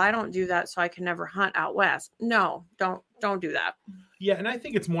like, well, I don't do that, so I can never hunt out west. No, don't do that. Yeah. And I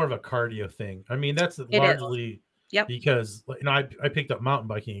think it's more of a cardio thing. I mean, that's largely because, I picked up mountain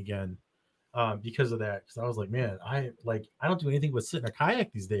biking again. Because of that, because I was like, man, I don't do anything but sit in a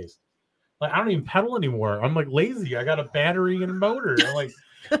kayak these days. Like, I don't even pedal anymore. I'm like lazy. I got a battery and a motor. I'm like,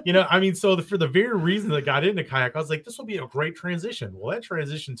 so for the very reason that I got into kayak, I was like, this will be a great transition. Well, that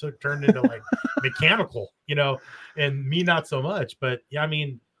transition turned into like mechanical, and me not so much. But yeah,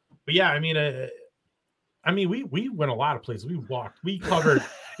 we went a lot of places. We walked, we covered.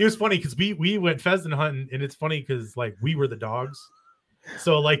 It was funny because we went pheasant hunting, and it's funny because like we were the dogs.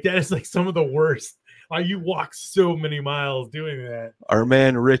 So like that is like some of the worst. Like, you walk so many miles doing that. Our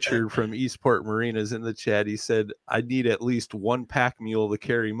man Richard from Eastport Marina is in the chat. He said, I need at least one pack mule to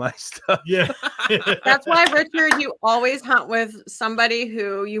carry my stuff. Yeah. That's why, Richard, you always hunt with somebody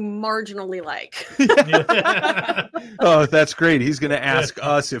who you marginally like. Oh, that's great. He's going to ask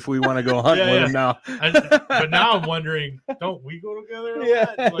us if we want to go hunt with him now. But now I'm wondering, don't we go together?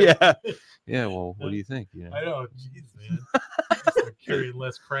 Yeah. Well, what do you think? I know. Jeez, man. Carrying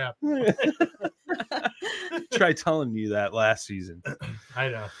less crap. Try telling you that last season.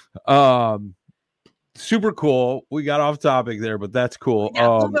 I know. Super cool. We got off topic there, but that's cool. Yeah,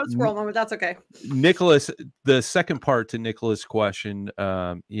 we'll go squirrel moment. That's okay. Nicholas, the second part to Nicholas' question,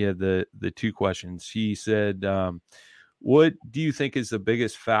 the two questions. He said, what do you think is the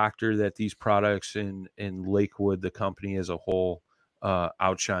biggest factor that these products in Lakewood, the company as a whole,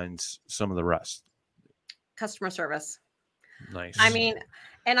 outshines some of the rest? Customer service. Nice. I mean,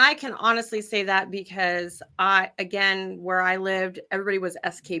 and I can honestly say that because where I lived, everybody was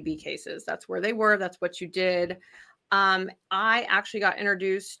SKB cases. That's where they were. That's what you did. I actually got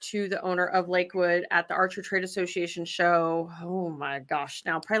introduced to the owner of Lakewood at the Archer Trade Association show. Oh my gosh,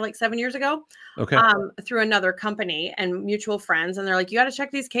 now probably like 7 years ago. Okay. Through another company and mutual friends. And they're like, you got to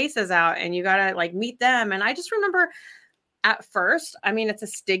check these cases out and you got to like meet them. And I just remember at first, I mean, it's a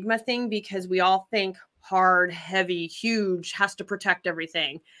stigma thing because we all think hard, heavy, huge, has to protect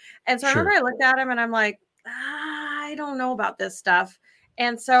everything. And so I remember I looked at him and I'm like, I don't know about this stuff.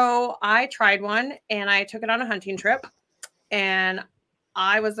 And so I tried one and I took it on a hunting trip and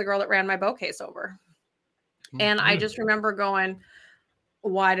I was the girl that ran my bow case over. And I just remember going,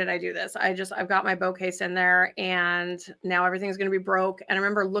 why did I do this? I've got my bow case in there and now everything's going to be broke. And I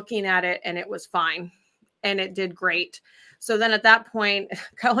remember looking at it and it was fine and it did great. So then at that point,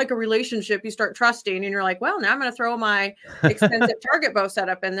 kind of like a relationship, you start trusting and you're like, well, now I'm going to throw my expensive target bow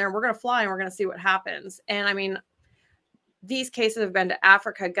setup in there. We're going to fly and we're going to see what happens. And I mean, these cases have been to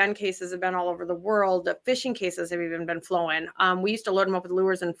Africa. Gun cases have been all over the world. The fishing cases have even been flowing. We used to load them up with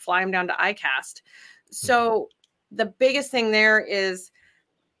lures and fly them down to ICAST. So the biggest thing there is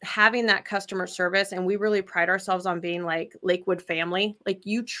having that customer service. And we really pride ourselves on being like Lakewood family. Like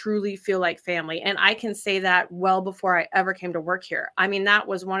you truly feel like family. And I can say that well before I ever came to work here. I mean, that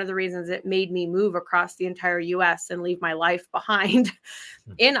was one of the reasons it made me move across the entire US and leave my life behind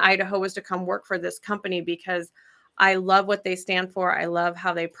in Idaho, was to come work for this company because I love what they stand for. I love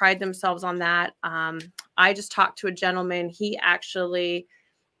how they pride themselves on that. I just talked to a gentleman. He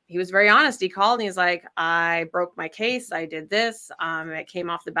was very honest. He called and he's like, I broke my case. I did this. It came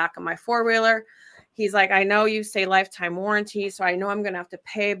off the back of my four-wheeler. He's like, I know you say lifetime warranty, so I know I'm going to have to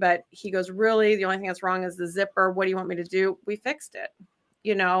pay. But he goes, really, the only thing that's wrong is the zipper. What do you want me to do? We fixed it.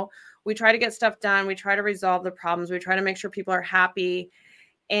 You know, we try to get stuff done. We try to resolve the problems. We try to make sure people are happy.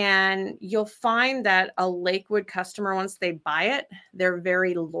 And you'll find that a Lakewood customer, once they buy it, they're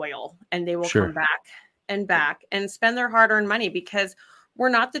very loyal and they will come back and spend their hard-earned money because we're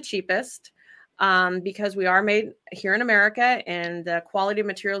not the cheapest, because we are made here in America and the quality of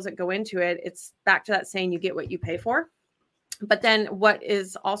materials that go into it. It's back to that saying, you get what you pay for. But then what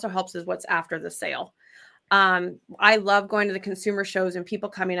is also helps is what's after the sale. I love going to the consumer shows and people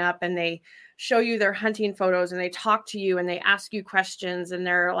coming up and they show you their hunting photos and they talk to you and they ask you questions and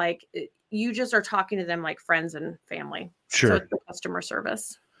they're like, you just are talking to them like friends and family. So it's the customer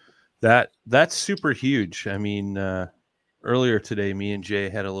service. That's super huge. I mean, earlier today, me and Jay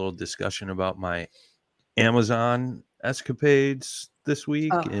had a little discussion about my Amazon escapades this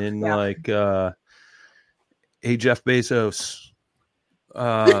week hey, Jeff Bezos.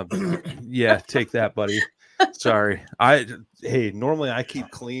 Yeah, take that, buddy. Sorry. Normally I keep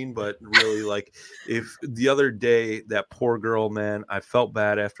clean, but really, like, if the other day, that poor girl, man, I felt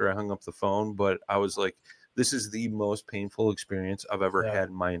bad after I hung up the phone, but I was like, this is the most painful experience I've ever had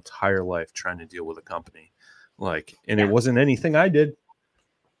in my entire life trying to deal with a company. Like, and it wasn't anything I did.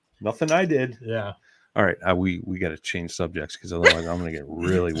 Nothing I did. Yeah. All right, we got to change subjects because otherwise I'm going to get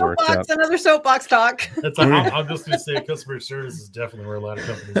really worked up. Another soapbox talk. I'm just going to say customer service is definitely where a lot of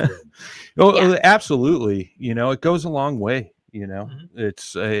companies go. Absolutely. You know, it goes a long way. You know,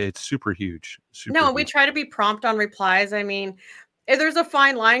 it's super huge. We try to be prompt on replies. I mean, there's a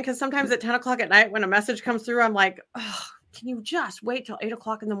fine line because sometimes at 10 o'clock at night when a message comes through, I'm like, oh, can you just wait till 8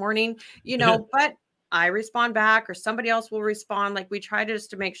 o'clock in the morning? You know, but I respond back or somebody else will respond. Like we try to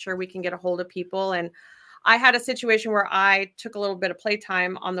just to make sure we can get a hold of people. And I had a situation where I took a little bit of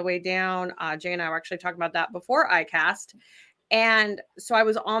playtime on the way down. Jay and I were actually talking about that before ICAST. And so I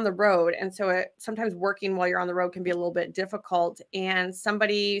was on the road. And so sometimes working while you're on the road can be a little bit difficult. And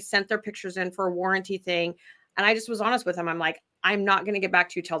somebody sent their pictures in for a warranty thing. And I just was honest with them. I'm like, I'm not going to get back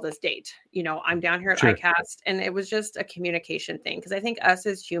to you till this date. You know, I'm down here at ICAST. And it was just a communication thing. Because I think us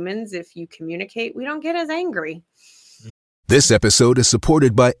as humans, if you communicate, we don't get as angry. This episode is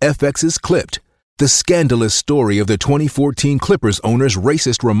supported by FX's Clipped, the scandalous story of the 2014 Clippers owner's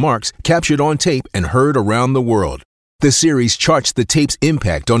racist remarks captured on tape and heard around the world. The series charts the tape's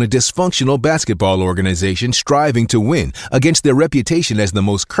impact on a dysfunctional basketball organization striving to win against their reputation as the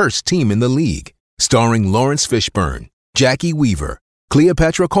most cursed team in the league. Starring Lawrence Fishburne, Jackie Weaver,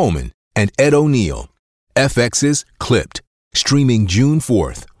 Cleopatra Coleman, and Ed O'Neill. FX's Clipped, streaming June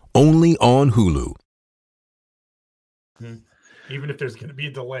 4th, only on Hulu. Even if there's going to be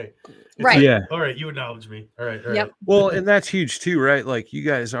a delay. Right. Yeah. All right. You acknowledge me. All right. Yep. Well, and that's huge too, right? Like you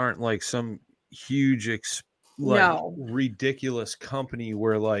guys aren't like some huge, ridiculous company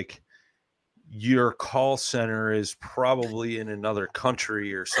where like your call center is probably in another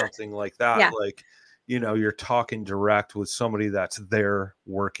country or something like that. Yeah. Like, you know, you're talking direct with somebody that's there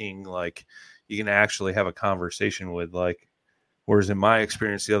working, like you can actually have a conversation with, like, whereas in my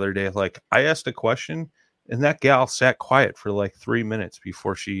experience the other day, like I asked a question And that gal sat quiet for like 3 minutes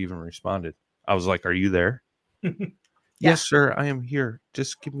before she even responded. I was like, "Are you there?" Yes, sir, I am here.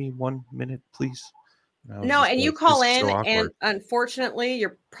 Just give me 1 minute, please. No, and you call in, so and unfortunately,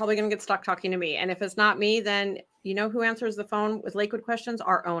 you're probably going to get stuck talking to me. And if it's not me, then you know who answers the phone with Lakewood questions?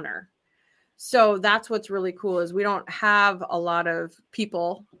 Our owner. So that's what's really cool is we don't have a lot of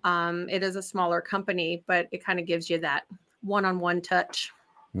people. It is a smaller company, but it kind of gives you that one-on-one touch.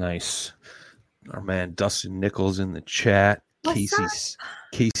 Nice. Our man Dustin Nichols in the chat. Casey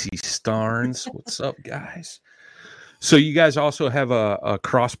Starnes. What's up, guys? So you guys also have a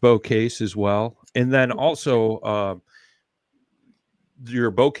crossbow case as well. And then also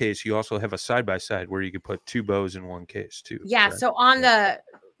your bow case, you also have a side-by-side where you could put 2 bows in one case too. Yeah. Correct? So on the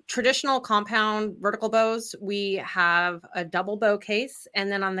traditional compound vertical bows, we have a double bow case.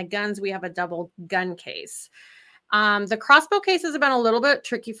 And then on the guns, we have a double gun case. The crossbow cases have been a little bit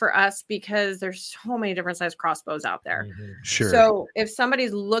tricky for us because there's so many different size crossbows out there. Sure. So if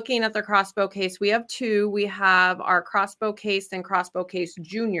somebody's looking at the crossbow case, we have 2. We have our crossbow case and crossbow case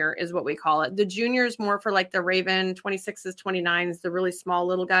junior is what we call it. The junior is more for like the Raven 26s, 29s, the really small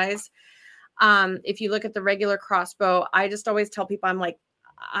little guys. If you look at the regular crossbow, I just always tell people, I'm like,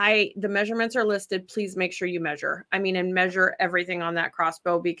 the measurements are listed. Please make sure you measure. I mean, and measure everything on that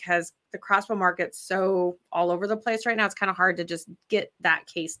crossbow because the crossbow market's so all over the place right now. It's kind of hard to just get that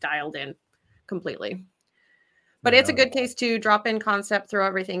case dialed in completely. But it's a good case to drop in concept, throw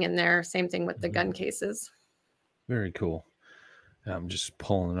everything in there. Same thing with the gun cases. Very cool. I'm just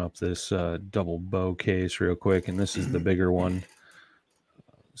pulling up this double bow case real quick, and this is the bigger one.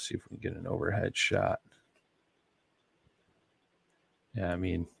 Let's see if we can get an overhead shot. Yeah, I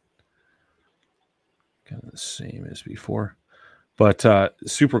mean, kind of the same as before, but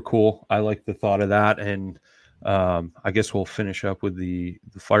super cool. I like the thought of that, and I guess we'll finish up with the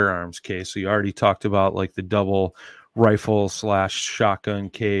firearms case. So you already talked about like the double rifle / shotgun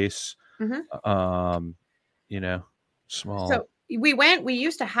case. You know, small. So we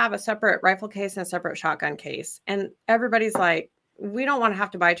used to have a separate rifle case and a separate shotgun case, and everybody's like, we don't want to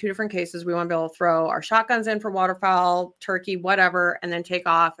have to buy 2 different cases. We want to be able to throw our shotguns in for waterfowl, turkey, whatever, and then take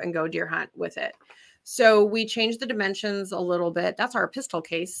off and go deer hunt with it. So we changed the dimensions a little bit. That's our pistol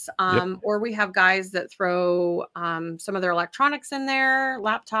case. Or we have guys that throw some of their electronics in there,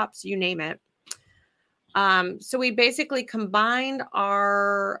 laptops, you name it. So we basically combined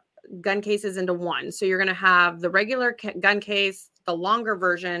our gun cases into one. So you're going to have the regular gun case, the longer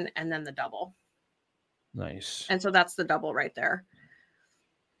version, and then the double. Nice. And so that's the double right there.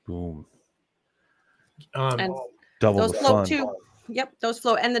 Boom. And double those the float fun. too. Yep, those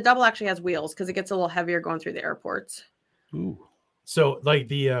float. And the double actually has wheels because it gets a little heavier going through the airports. Ooh. So like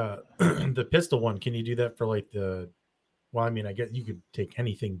the the pistol one, can you do that for like the? Well, I mean, I guess you could take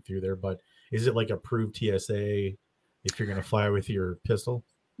anything through there, but is it like approved TSA if you're going to fly with your pistol?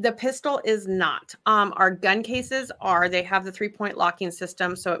 The pistol is not. Our gun cases are. They have the 3-point locking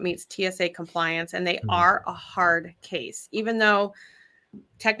system, so it meets TSA compliance, and they are a hard case. Even though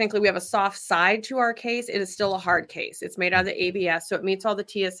technically we have a soft side to our case, it is still a hard case. It's made out of the ABS, so it meets all the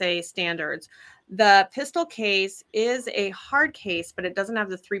TSA standards. The pistol case is a hard case, but it doesn't have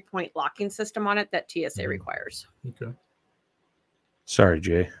the 3-point locking system on it that TSA requires. Okay. Sorry,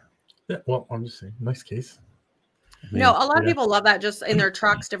 Jay. Yeah, well, I'm just saying, nice case. No, a lot of people love that just in their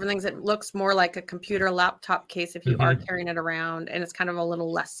trucks, different things. It looks more like a computer laptop case if you are carrying it around, and it's kind of a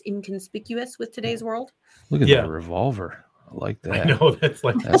little less inconspicuous with today's world. Look at that revolver. I like that. I know,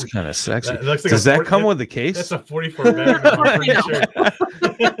 that's kind of sexy. That Does that come with the case? That's a 44 bag. I'm pretty sure.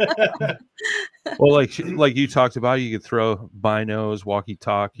 Well, like you talked about, you could throw binos,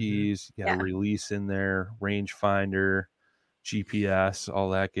 walkie-talkies, you got a release in there, rangefinder, GPS, all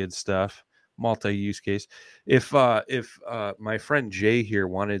that good stuff. Multi-use case. If my friend Jay here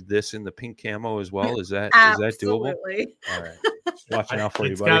wanted this in the pink camo as well, is that doable? All right. Just watching out for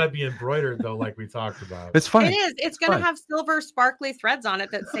you, buddy. It's got to be embroidered though, like we talked about. It's fine. It is. It's going to have silver sparkly threads on it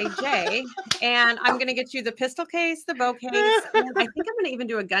that say J. And I'm going to get you the pistol case, the bow case, and I think I'm going to even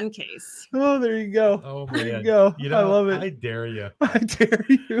do a gun case. Oh, there you go. Oh, there man. you go. You know, I love it. I dare you. I dare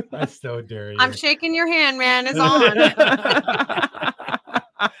you. I so dare you. I'm shaking your hand, man. It's on.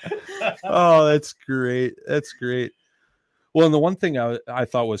 Oh, that's great. That's great. Well, and the one thing I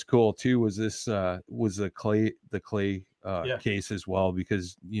thought was cool too was this was the clay case as well,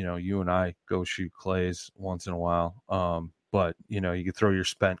 because you and I go shoot clays once in a while. But you could throw your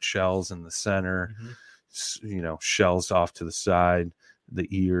spent shells in the center, shells off to the side, the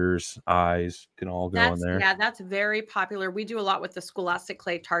ears, eyes can all go in there. Yeah, that's very popular. We do a lot with the Scholastic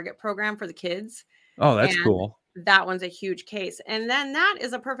Clay Target program for the kids. Oh, that's cool. that one's a huge case. And then that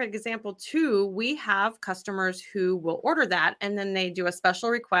is a perfect example too. We have customers who will order that and then they do a special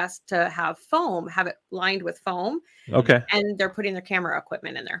request to have it lined with foam. Okay. And they're putting their camera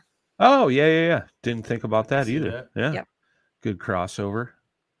equipment in there. Oh, yeah. Didn't think about that either. Yeah. Yep. Good crossover.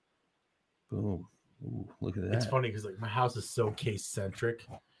 Boom. Ooh, look at that. It's funny because like my house is so case centric.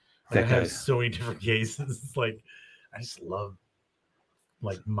 That I have guy's- so many different cases. It's like I just love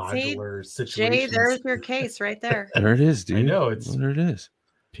like modular situations. Jay, there's your case right there. There it is, dude. I know, there it is.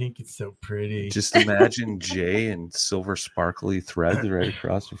 Pink. It's so pretty. Just imagine Jay and silver sparkly threads right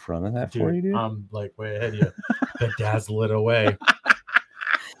across the front of that for you, dude. I'm like way ahead of you. Bedazzle it away.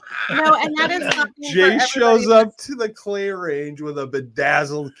 No, and that is something Jay for shows everybody. up to the clay range with a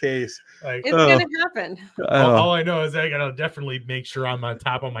bedazzled case. Like, It's gonna happen. all I know is I gotta definitely make sure I'm on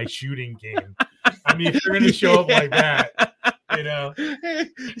top of my shooting game. I mean, if you're gonna show up like that, you know,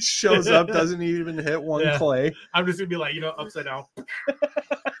 shows up, doesn't even hit one clay. I'm just gonna be like, upside down.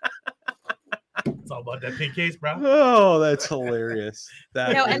 It's all about that pink case, bro. Oh, that's hilarious.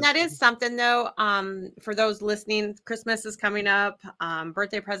 And that is something though. For those listening, Christmas is coming up.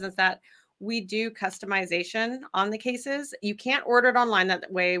 Birthday presents, that we do customization on the cases. You can't order it online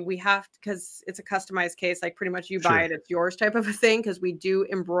that way. We have, because it's a customized case, like pretty much you buy it, it's yours type of a thing, because we do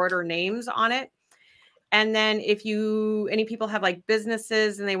embroider names on it. And then if any people have like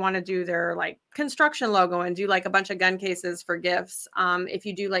businesses and they want to do their like construction logo and do like a bunch of gun cases for gifts, if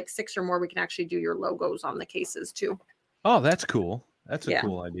you do like 6 or more, we can actually do your logos on the cases too. Oh, that's cool. That's a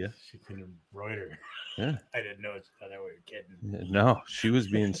cool idea. She can embroider. Yeah. I didn't know. I thought we were kidding. No, she was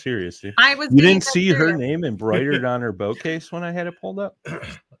being serious, dude. You didn't see her name embroidered on her bow case when I had it pulled up?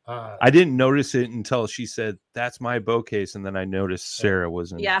 I didn't notice it until she said, "That's my bow case," and then I noticed Sarah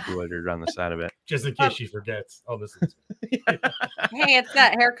was embroidered on the side of it. Just in case she forgets. Oh, this is Hey, it's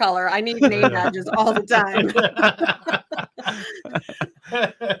that hair color. I need name badges all the time.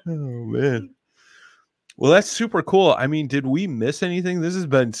 Oh man. Well, that's super cool. I mean, did we miss anything? This has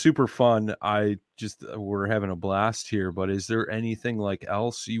been super fun. We're having a blast here, but is there anything like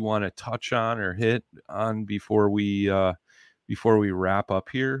else you want to touch on or hit on before we wrap up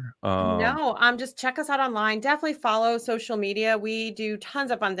here? No, just check us out online. Definitely follow social media. We do tons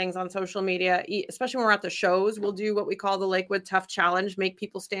of fun things on social media, especially when we're at the shows. We'll do what we call the Lakewood Tough Challenge, make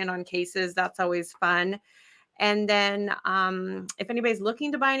people stand on cases. That's always fun. And then if anybody's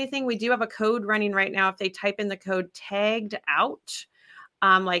looking to buy anything, we do have a code running right now. If they type in the code tagged out,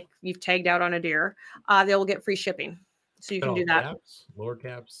 like you've tagged out on a deer, they will get free shipping. So you can do that. Caps, lower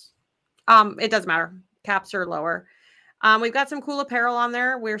caps. It doesn't matter. Caps are lower. We've got some cool apparel on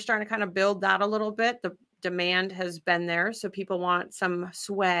there. We're starting to kind of build that a little bit. The demand has been there. So people want some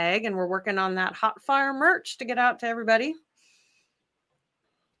swag, and we're working on that hot fire merch to get out to everybody.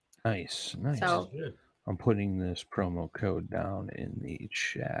 Nice. So, I'm putting this promo code down in the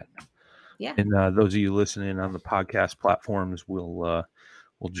chat. Yeah. And those of you listening on the podcast platforms will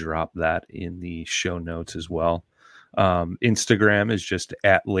drop that in the show notes as well. Instagram is just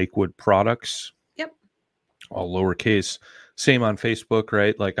at Lakewood Products. Yep. All lowercase. Same on Facebook,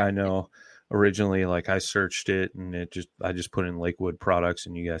 right? Like I know originally, like I searched it and I just put in Lakewood Products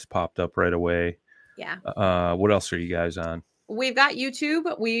and you guys popped up right away. Yeah. What else are you guys on? We've got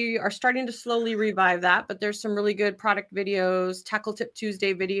YouTube. We are starting to slowly revive that, but there's some really good product videos, Tackle Tip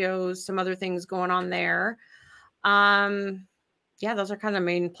Tuesday videos, some other things going on there. Yeah, those are kind of the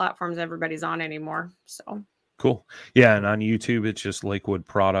main platforms everybody's on anymore. So cool. Yeah, and on YouTube it's just Lakewood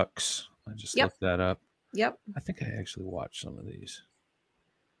Products. I just looked that up. Yep. I think I actually watched some of these.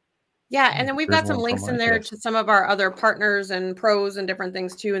 Yeah, and then we've got some links in there to some of our other partners and pros and different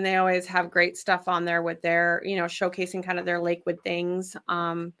things too. And they always have great stuff on there with their, showcasing kind of their Lakewood things.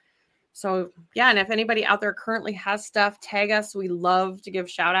 So yeah, and if anybody out there currently has stuff, tag us. We love to give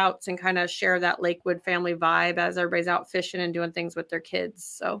shout outs and kind of share that Lakewood family vibe as everybody's out fishing and doing things with their kids.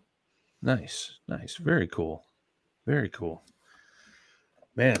 So nice. Very cool. Very cool.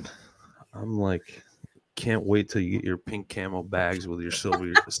 Man, I'm like, can't wait till you get your pink camo bags with your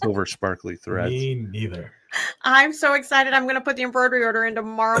silver sparkly threads. Me neither. I'm so excited. I'm going to put the embroidery order in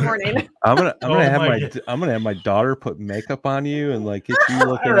tomorrow morning. I'm gonna have my daughter put makeup on you and like get you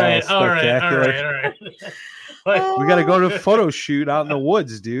looking all spectacular. All right. We got to go to a photo shoot out in the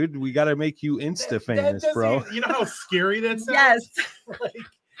woods, dude. We got to make you Insta famous, bro. You know how scary that sounds? Yes. Like,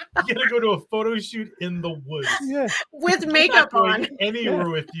 you gotta go to a photo shoot in the woods. Yeah. With makeup on. Anywhere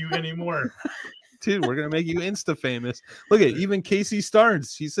with you anymore. Dude, we're gonna make you Insta famous. Look at even Casey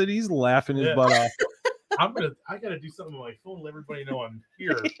Starnes. He said he's laughing his butt off. I gotta do something with my phone to let everybody know I'm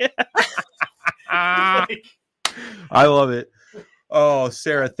here. I love it. Oh,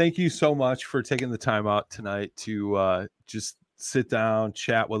 Sarah, thank you so much for taking the time out tonight to just sit down,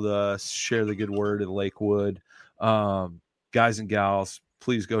 chat with us, share the good word at Lakewood. Guys and gals,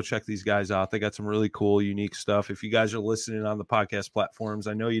 please go check these guys out. They got some really cool, unique stuff. If you guys are listening on the podcast platforms,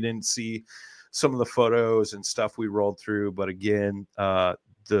 I know you didn't see some of the photos and stuff we rolled through, but again,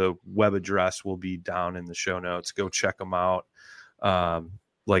 the web address will be down in the show notes. Go check them out.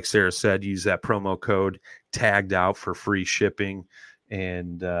 Like Sarah said, use that promo code tagged out for free shipping,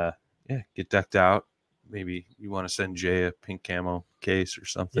 and get decked out. Maybe you want to send Jay a pink camo case or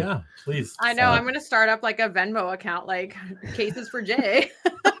something. Yeah, please. I know. I'm going to start up like a Venmo account, like cases for Jay.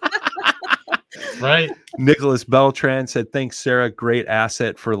 Right. Nicholas Beltran said, thanks, Sarah. Great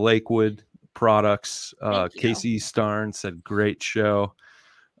asset for Lakewood products. Casey Starn said, great show.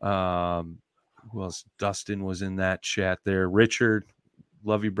 Who else? Dustin was in that chat there. Richard,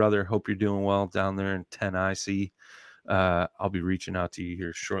 love you, brother. Hope you're doing well down there in 10 IC. I'll be reaching out to you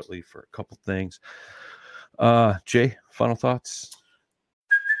here shortly for a couple things. Jay, final thoughts?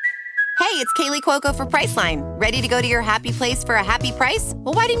 Hey, it's Kaylee Cuoco for Priceline. Ready to go to your happy place for a happy price?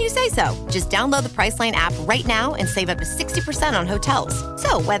 Well, why didn't you say so? Just download the Priceline app right now and save up to 60% on hotels.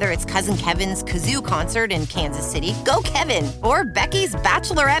 So whether it's Cousin Kevin's Kazoo Concert in Kansas City, go Kevin, or Becky's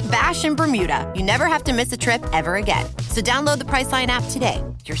Bachelorette Bash in Bermuda, you never have to miss a trip ever again. So download the Priceline app today.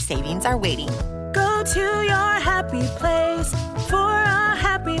 Your savings are waiting. Go to your happy place for a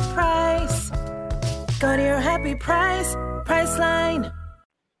happy price. Go to your happy price, Priceline.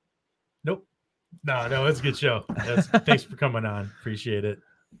 Nope. No, it's a good show. Thanks for coming on. Appreciate it.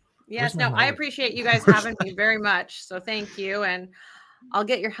 Yes, I appreciate you guys having me very much. So thank you. And I'll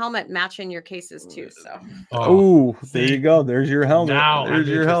get your helmet matching your cases too. So there you go. There's your helmet. There's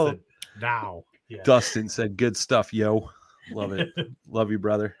your helmet. Now. Yeah. Dustin said, good stuff, yo. Love it. Love you,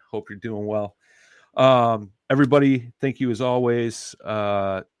 brother. Hope you're doing well. Everybody, thank you as always.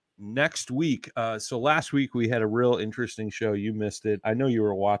 Next week, so last week we had a real interesting show. You missed it. I know you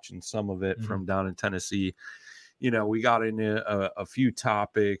were watching some of it from down in Tennessee. We got into a few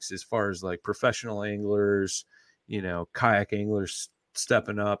topics as far as like professional anglers, kayak anglers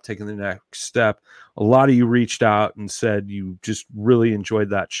stepping up, taking the next step. A lot of you reached out and said you just really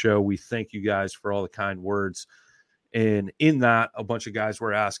enjoyed that show. We thank you guys for all the kind words. And in that, a bunch of guys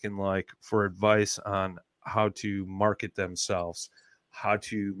were asking for advice on how to market themselves, how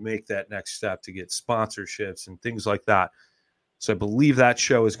to make that next step to get sponsorships and things like that. So I believe that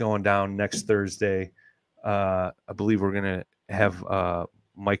show is going down next Thursday. I believe we're going to have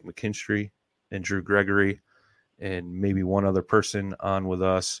Mike McKinstry and Drew Gregory and maybe one other person on with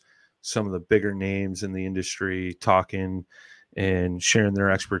us, some of the bigger names in the industry talking and sharing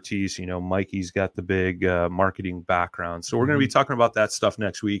their expertise. Mikey's got the big marketing background. So we're going to be talking about that stuff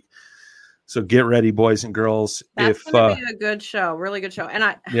next week. So get ready, boys and girls. That's going to be a good show, really good show.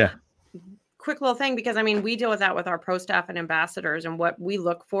 And quick little thing, because we deal with that with our pro staff and ambassadors and what we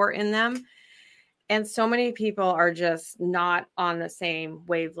look for in them. And so many people are just not on the same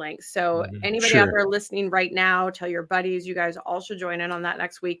wavelength. So anybody out there listening right now, tell your buddies, you guys all should join in on that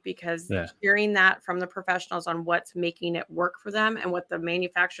next week, because hearing that from the professionals on what's making it work for them and what the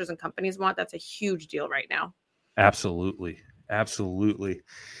manufacturers and companies want, that's a huge deal right now. Absolutely.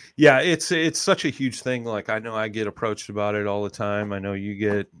 Yeah, it's such a huge thing. I know I get approached about it all the time. I know you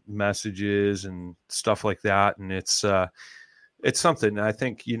get messages and stuff like that. And it's something I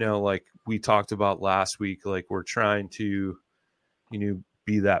think, we talked about last week, we're trying to,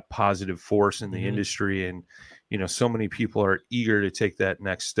 be that positive force in the industry. And, so many people are eager to take that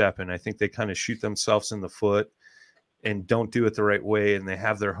next step. And I think they kind of shoot themselves in the foot and don't do it the right way. And they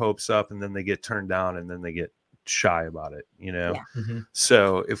have their hopes up and then they get turned down and then they get shy about it,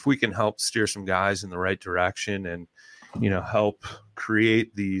 So if we can help steer some guys in the right direction and, help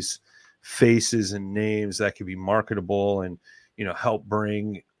create these faces and names that can be marketable and, help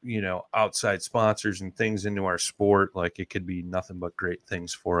bring, outside sponsors and things into our sport, it could be nothing but great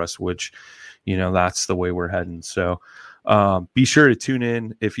things for us, which, that's the way we're heading. So be sure to tune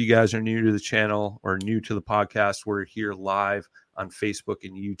in. If you guys are new to the channel or new to the podcast, we're here live on Facebook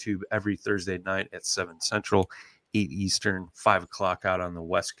and YouTube every Thursday night at 7 Central, 8 Eastern, 5 o'clock out on the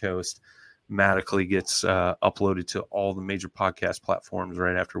West Coast. Magically gets uploaded to all the major podcast platforms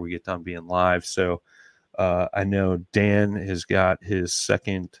right after we get done being live. So I know Dan has got his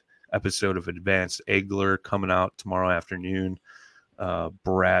second episode of Advanced Angler coming out tomorrow afternoon.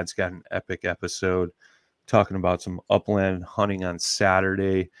 Brad's got an epic episode talking about some upland hunting on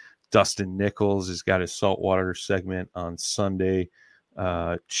Saturday. Dustin Nichols has got his saltwater segment on Sunday,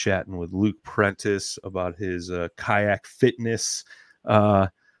 chatting with Luke Prentice about his kayak fitness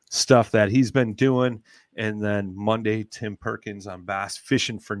stuff that he's been doing. And then Monday, Tim Perkins on Bass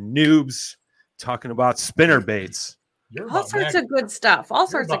Fishing for Noobs, talking about spinner baits. All sorts of good stuff. All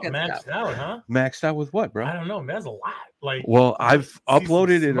sorts of good maxed stuff. out, huh? Maxed out with what, bro? I don't know. That's a lot. Like, well, I've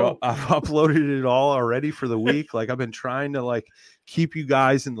uploaded it. Smoke. I've uploaded it all already for the week. Like, I've been trying to like keep you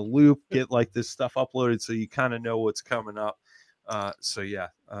guys in the loop, get like this stuff uploaded so you kind of know what's coming up. So yeah,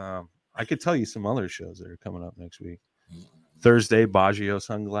 I could tell you some other shows that are coming up next week. Thursday, Baggio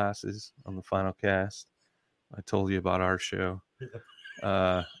sunglasses on the Final Cast. I told you about our show.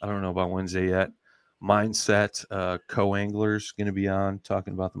 I don't know about Wednesday yet. Mindset, co-anglers going to be on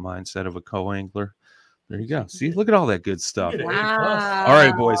talking about the mindset of a co-angler. There you go. See, look at all that good stuff. Wow. All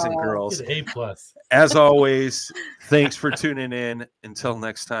right, boys and girls. A+. As always, thanks for tuning in. Until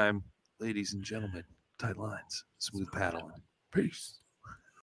next time, ladies and gentlemen, tight lines, smooth paddling. Peace.